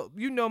 Killer? Look,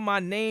 you know my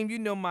name, you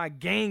know my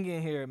gang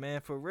in here,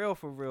 man. For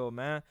real,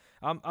 man.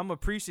 I'm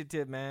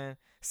appreciative, man.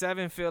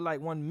 7 feel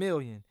like 1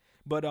 million.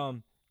 But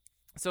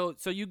so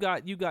you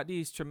got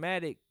these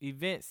traumatic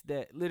events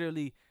that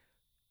literally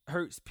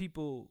hurts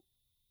people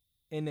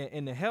in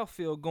the health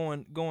field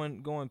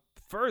going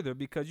further,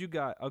 because you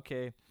got,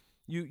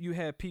 you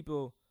have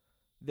people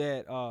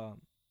that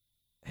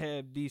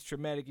have these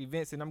traumatic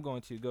events, and I'm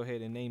going to go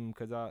ahead and name them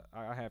because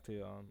I have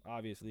to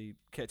obviously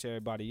catch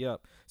everybody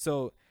up.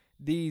 So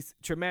these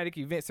traumatic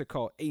events are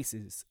called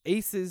ACEs.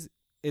 ACEs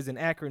is an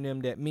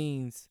acronym that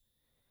means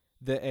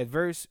the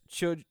adverse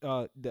children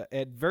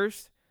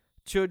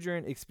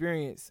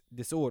experience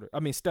disorder.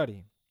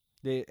 Study.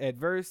 The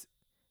adverse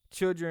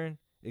children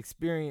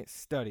experience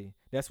study.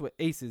 That's what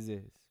ACEs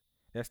is.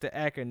 That's the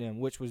acronym,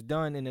 which was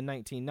done in the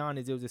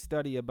 1990s. It was a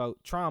study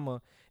about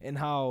trauma and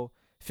how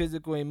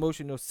physical,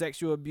 emotional,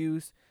 sexual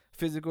abuse,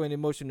 physical and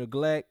emotional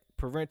neglect,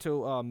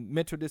 parental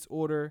mental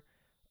disorder,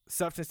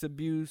 substance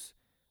abuse,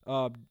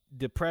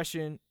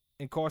 depression,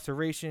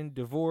 incarceration,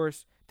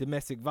 divorce,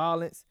 domestic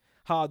violence,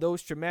 how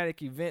those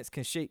traumatic events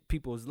can shape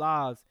people's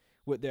lives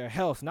with their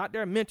health, not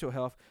their mental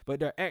health, but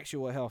their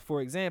actual health.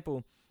 For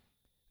example,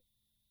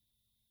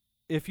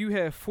 if you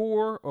have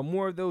 4 or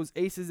more of those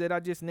ACEs that I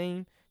just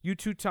named, you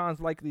 2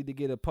 times likely to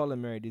get a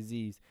pulmonary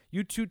disease.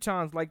 You 2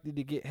 times likely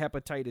to get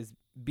hepatitis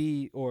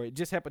B, or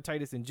just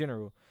hepatitis in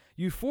general.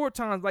 You 4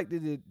 times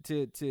likely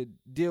to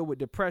deal with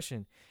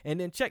depression.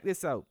 And then check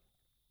this out.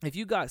 If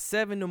you got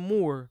 7 or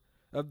more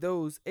of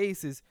those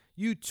ACEs,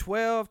 you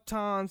 12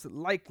 times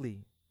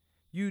likely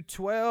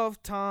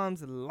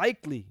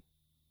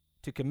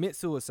to commit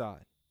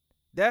suicide.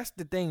 That's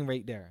the thing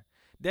right there.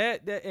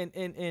 That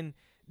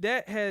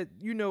had,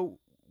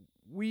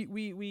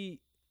 we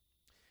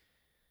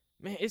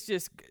man, it's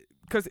just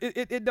because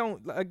it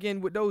don't,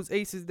 again, with those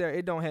ACEs there,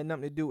 it don't have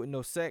nothing to do with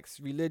no sex,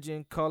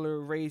 religion, color,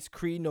 race,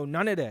 creed, no,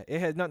 none of that. It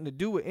has nothing to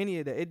do with any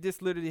of that. It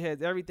just literally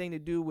has everything to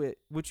do with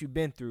what you've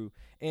been through.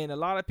 And a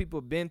lot of people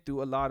been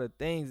through a lot of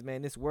things,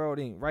 man. This world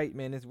ain't right,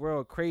 man. This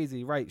world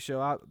crazy, right?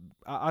 So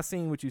I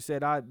seen what you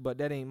said, but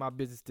that ain't my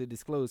business to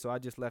disclose, so I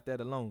just left that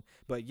alone.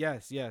 But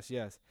yes.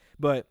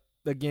 But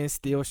again,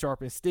 steel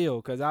sharpens steel,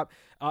 because out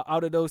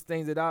of those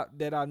things that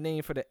I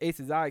named for the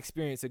ACEs, I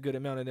experienced a good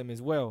amount of them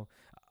as well.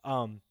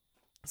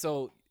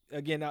 So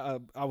again,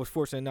 I was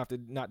fortunate enough to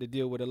not to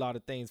deal with a lot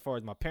of things as far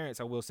as my parents.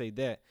 I will say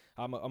that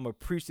I'm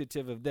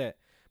appreciative of that.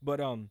 But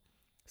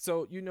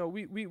so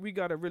we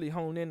got to really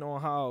hone in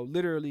on how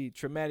literally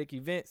traumatic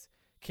events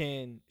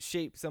can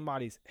shape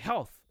somebody's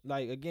health.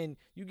 Like, again,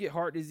 you get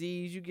heart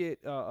disease, you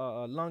get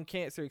lung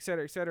cancer, et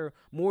cetera,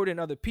 more than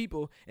other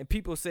people. And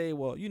people say,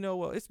 well,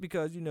 it's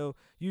because,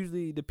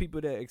 usually the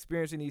people that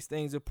experiencing these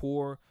things are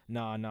poor.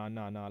 Nah.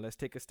 Let's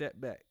take a step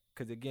back.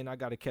 Because, again, I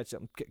got to catch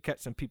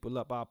some people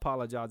up. I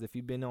apologize if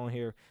you've been on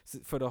here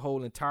for the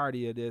whole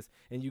entirety of this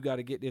and you got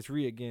to get this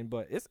again.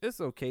 But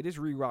it's okay. This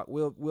re-rock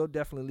will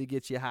definitely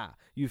get you high.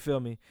 You feel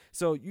me?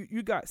 So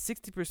you got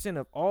 60%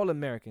 of all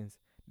Americans.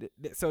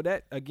 So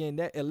that, again,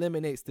 that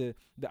eliminates the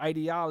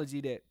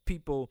ideology that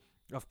people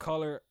of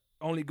color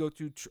only go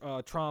through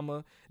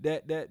trauma.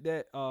 That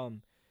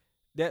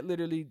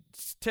literally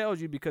tells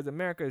you, because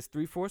America is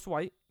 3/4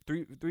 white,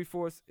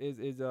 3/4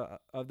 is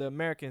of the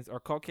Americans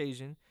are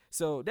Caucasian.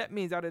 So that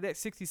means out of that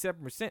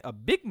 67%, a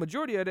big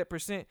majority of that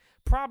percent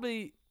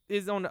probably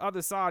is on the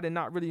other side and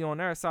not really on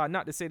our side.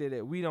 Not to say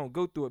that we don't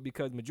go through it,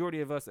 because majority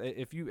of us,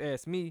 if you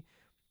ask me,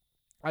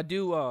 I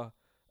do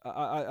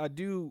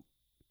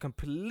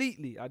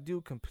completely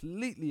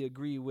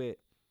agree with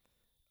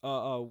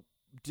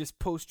just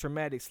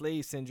post-traumatic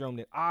slave syndrome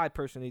that I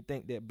personally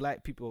think that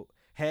black people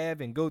have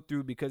and go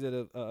through because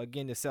of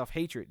the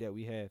self-hatred that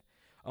we have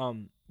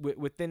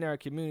within our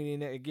community.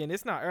 And again,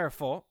 it's not our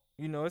fault.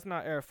 It's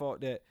not our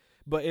fault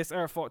but it's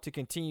our fault to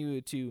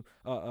continue to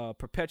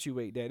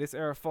perpetuate that. It's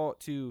our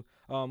fault to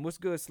what's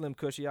good, Slim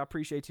Cushy? I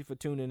appreciate you for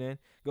tuning in.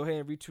 Go ahead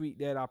and retweet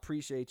that. I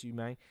appreciate you,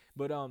 man.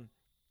 But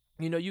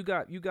you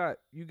got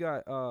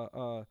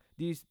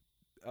these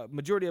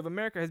majority of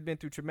America has been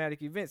through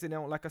traumatic events, and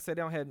like I said,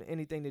 they don't have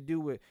anything to do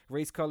with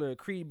race, color, or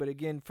creed. But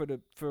again, for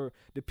the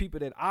people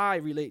that I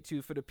relate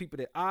to, for the people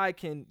that I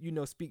can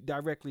speak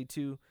directly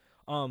to,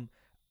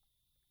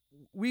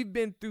 we've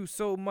been through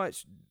so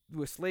much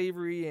with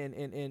slavery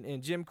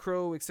and Jim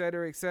Crow, et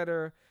cetera, et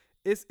cetera.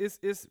 It's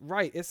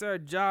right. It's our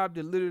job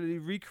to literally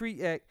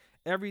recreate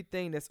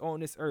everything that's on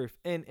this earth.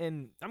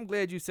 And I'm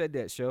glad you said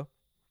that, Show,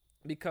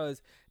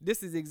 because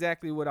this is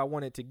exactly what I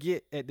wanted to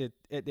get at the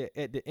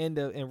end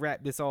of and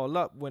wrap this all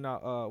up when I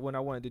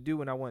wanted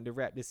to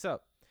wrap this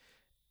up.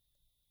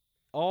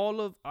 All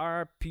of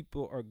our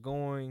people are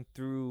going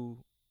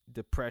through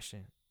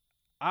depression.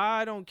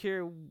 I don't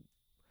care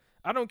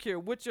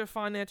what your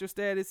financial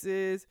status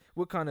is,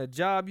 what kind of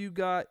job you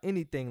got,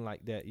 anything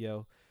like that,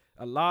 yo.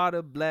 A lot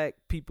of black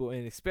people,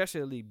 and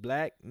especially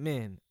black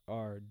men,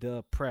 are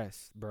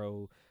depressed,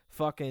 bro.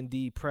 Fucking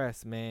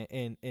depressed, man,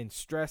 and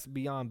stressed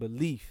beyond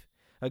belief.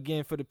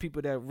 Again, for the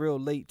people that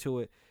relate to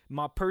it,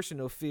 my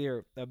personal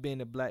fear of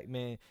being a black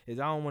man is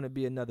I don't want to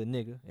be another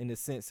nigga, in the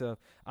sense of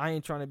I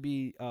ain't trying to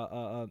be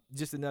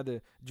just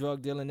another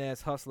drug dealing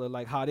ass hustler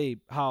like how the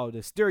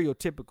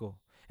stereotypical.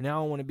 And I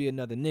don't want to be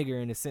another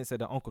nigger in the sense of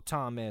the Uncle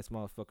Tom ass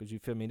motherfuckers. You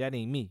feel me? That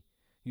ain't me.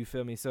 You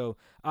feel me? So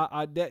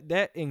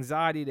that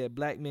anxiety that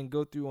black men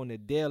go through on the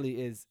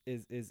daily is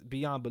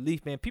beyond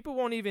belief, man. People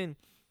wouldn't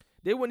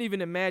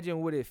even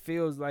imagine what it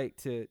feels like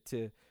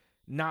to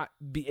not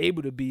be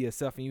able to be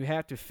yourself, and you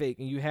have to fake,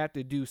 and you have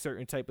to do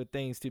certain type of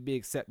things to be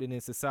accepted in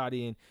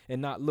society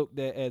and not looked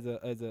at as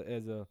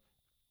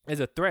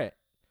a threat.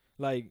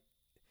 Like,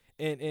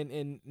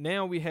 and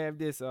now we have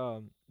this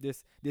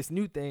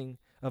new thing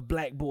of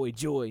black boy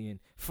joy and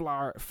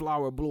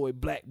flower boy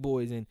black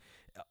boys, and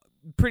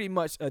pretty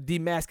much a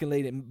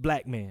demasculated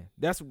black man.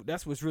 That's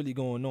what's really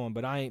going on.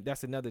 But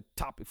that's another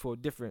topic for a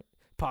different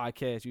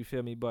podcast. You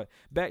feel me? But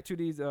back to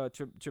these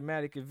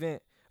traumatic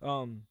event.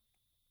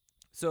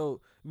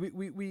 So we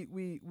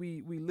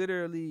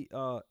literally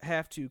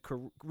have to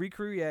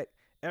recreate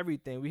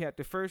everything. We have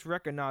to first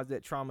recognize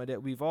that trauma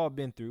that we've all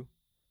been through.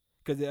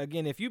 Because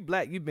again, if you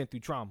black, you've been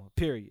through trauma.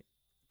 Period.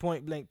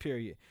 Point blank.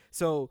 Period.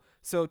 So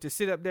to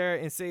sit up there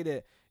and say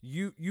that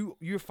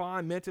you're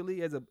fine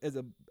mentally as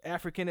a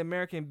African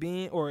American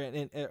being or a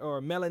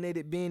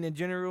melanated being in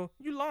general,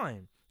 you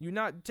lying. You're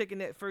not taking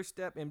that first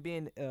step and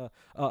being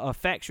a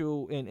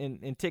factual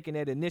and taking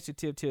that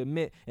initiative to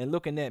admit and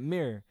look in that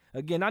mirror.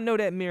 Again, I know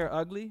that mirror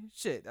ugly.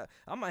 Shit,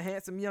 I'm a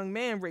handsome young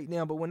man right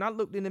now, but when I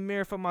looked in the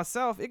mirror for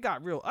myself, it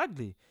got real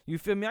ugly. You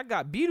feel me? I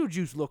got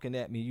Beetlejuice looking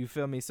at me. You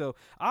feel me? So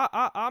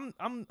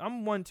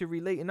I'm one to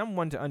relate and I'm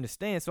one to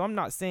understand. So I'm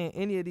not saying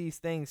any of these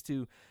things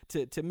to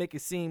make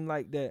it seem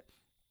like that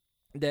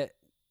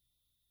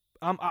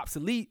I'm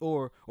obsolete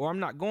or I'm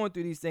not going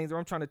through these things or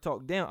I'm trying to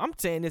talk down. I'm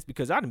saying this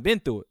because I done been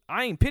through it.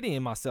 I ain't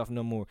pitying myself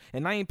no more,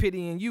 and I ain't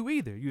pitying you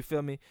either. You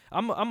feel me?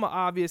 I'm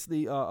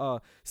obviously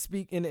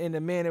speak in a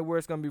manner where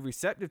it's gonna be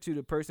receptive to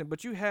the person,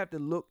 but you have to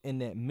look in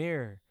that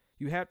mirror.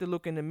 You have to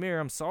look in the mirror.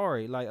 I'm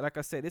sorry, like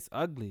I said, it's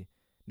ugly.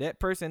 That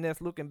person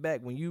that's looking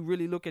back, when you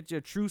really look at your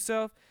true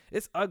self,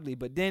 it's ugly.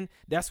 But then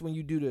that's when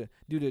you do the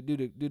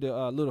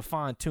little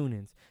fine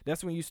tunings.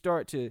 That's when you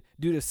start to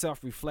do the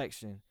self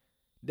reflection.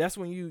 That's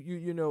when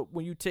you know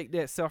when you take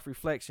that self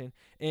reflection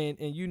and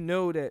you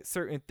know that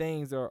certain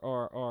things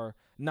are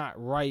not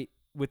right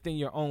within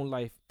your own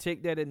life.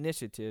 Take that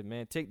initiative,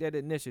 man. Take that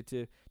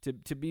initiative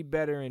to be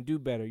better and do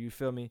better. You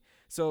feel me?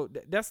 So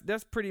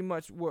that's pretty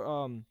much where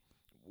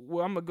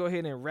well, I'm gonna go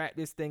ahead and wrap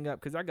this thing up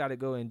because I gotta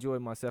go enjoy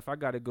myself. I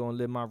gotta go and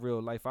live my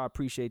real life. I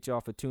appreciate y'all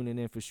for tuning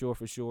in for sure.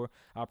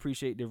 I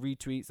appreciate the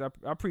retweets. I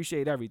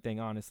appreciate everything,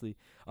 honestly.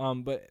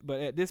 But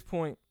at this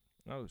point,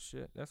 oh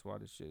shit, that's why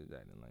this shit is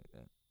acting like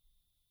that.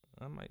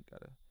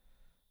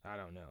 I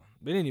don't know.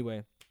 But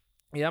anyway,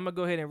 yeah, I'm gonna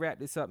go ahead and wrap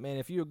this up, man.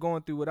 If you're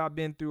going through what I've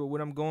been through or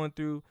what I'm going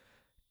through,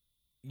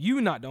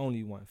 you're not the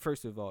only one.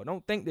 First of all,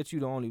 don't think that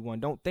you're the only one.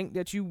 Don't think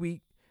that you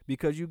weak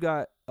because you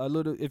got a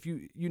little, if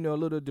you know, a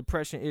little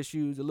depression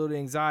issues, a little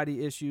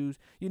anxiety issues.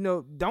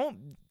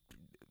 Don't.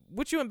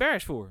 What you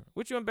embarrassed for?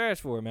 What you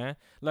embarrassed for, man?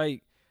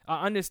 Like,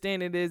 I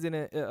understand it is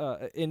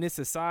in this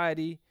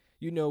society.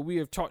 We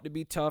have taught to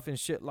be tough and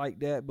shit like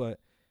that, but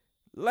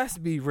let's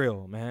be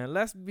real, man.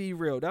 Let's be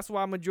real. That's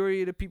why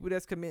majority of the people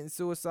that's committing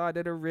suicide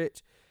that are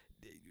rich,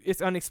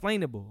 it's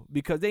unexplainable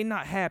because they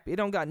not happy. It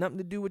don't got nothing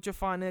to do with your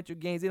financial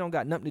gains. It don't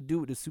got nothing to do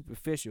with the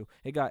superficial.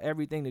 It got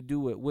everything to do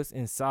with what's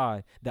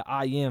inside, the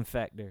I am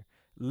factor.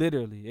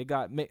 Literally, it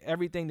got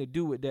everything to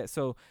do with that.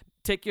 So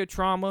take your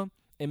trauma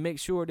and make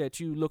sure that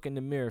you look in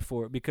the mirror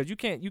for it because you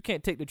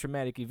can't take the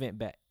traumatic event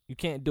back. You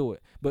can't do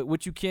it. But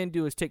what you can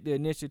do is take the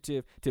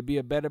initiative to be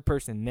a better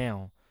person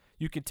now.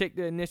 You can take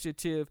the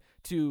initiative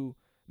to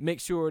make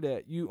sure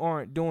that you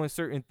aren't doing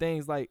certain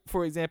things. Like,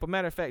 for example,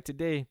 matter of fact,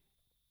 today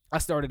I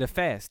started a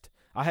fast.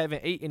 I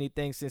haven't ate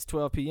anything since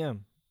 12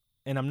 p.m.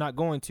 and I'm not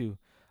going to.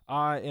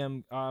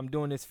 I'm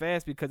doing this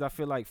fast because I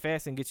feel like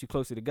fasting gets you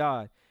closer to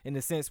God in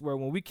the sense where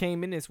when we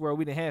came in this world,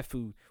 we didn't have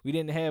food. We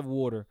didn't have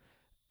water.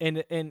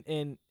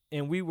 And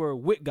we were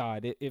with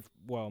God.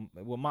 Well,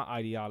 my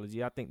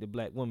ideology, I think the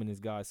black woman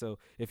is God. So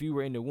if you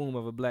were in the womb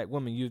of a black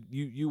woman,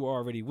 you were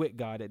already with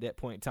God at that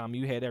point in time.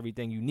 You had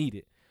everything you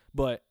needed.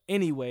 But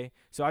anyway,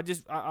 so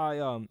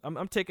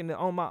I'm taking it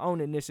on my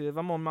own initiative.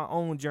 I'm on my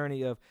own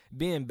journey of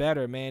being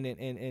better, man,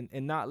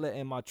 and not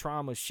letting my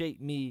trauma shape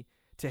me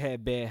to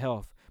have bad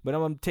health. But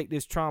I'm going to take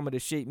this trauma to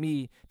shape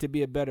me to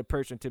be a better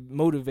person, to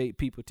motivate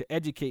people, to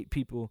educate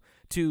people,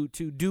 to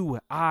do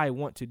what I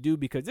want to do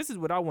because this is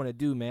what I want to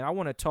do, man. I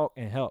want to talk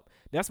and help.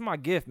 That's my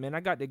gift, man.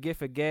 I got the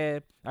gift of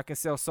gab. I can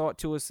sell salt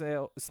to a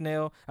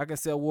snail. I can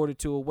sell water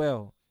to a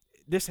well.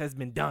 This has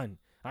been done.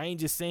 I ain't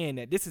just saying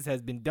that. This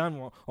has been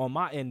done on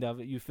my end of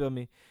it. You feel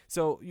me?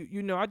 So,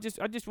 I just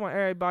want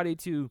everybody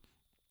to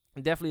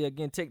definitely,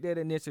 again, take that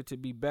initiative to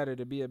be better,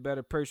 to be a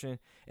better person.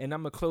 And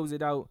I'm going to close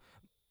it out.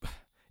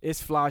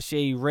 It's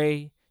Flashe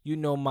Ray. You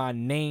know my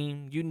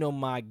name. You know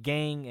my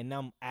gang. And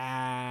I'm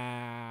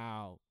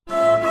out.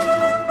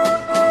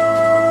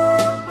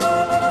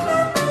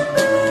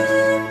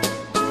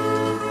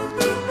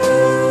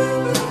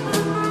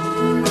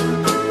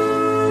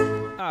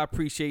 I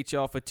appreciate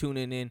y'all for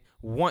tuning in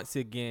once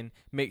again.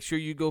 Make sure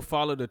you go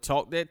follow the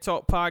Talk That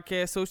Talk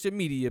podcast social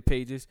media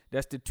pages.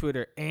 That's the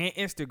Twitter and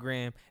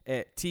Instagram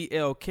at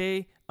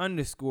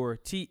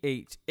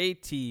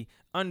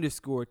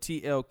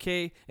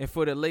TLK_THAT_TLK. And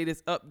for the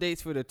latest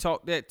updates for the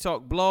Talk That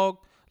Talk blog,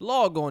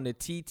 log on to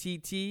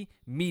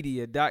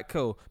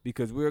TTTmedia.co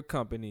because we're a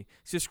company.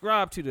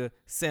 Subscribe to the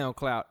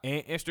SoundCloud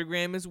and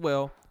Instagram as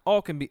well.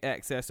 All can be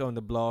accessed on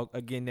the blog.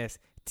 Again, that's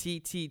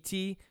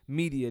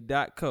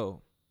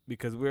TTTmedia.co.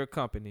 because we're a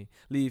company.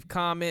 Leave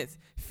comments,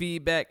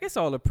 feedback. It's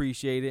all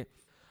appreciated.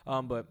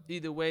 But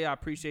either way, I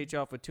appreciate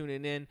y'all for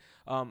tuning in.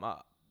 We're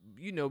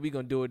going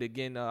to do it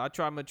again. I'm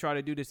going to try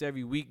to do this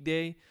every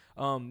weekday,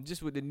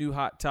 just with the new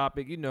hot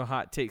topic,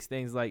 hot takes,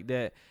 things like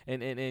that.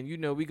 And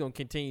we're going to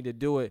continue to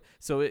do it.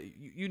 So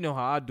you know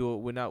how I do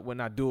it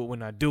when I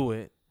do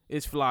it.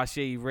 It's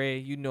Flashe Ray.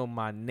 You know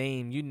my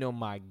name. You know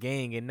my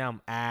gang. And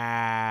I'm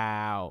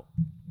out.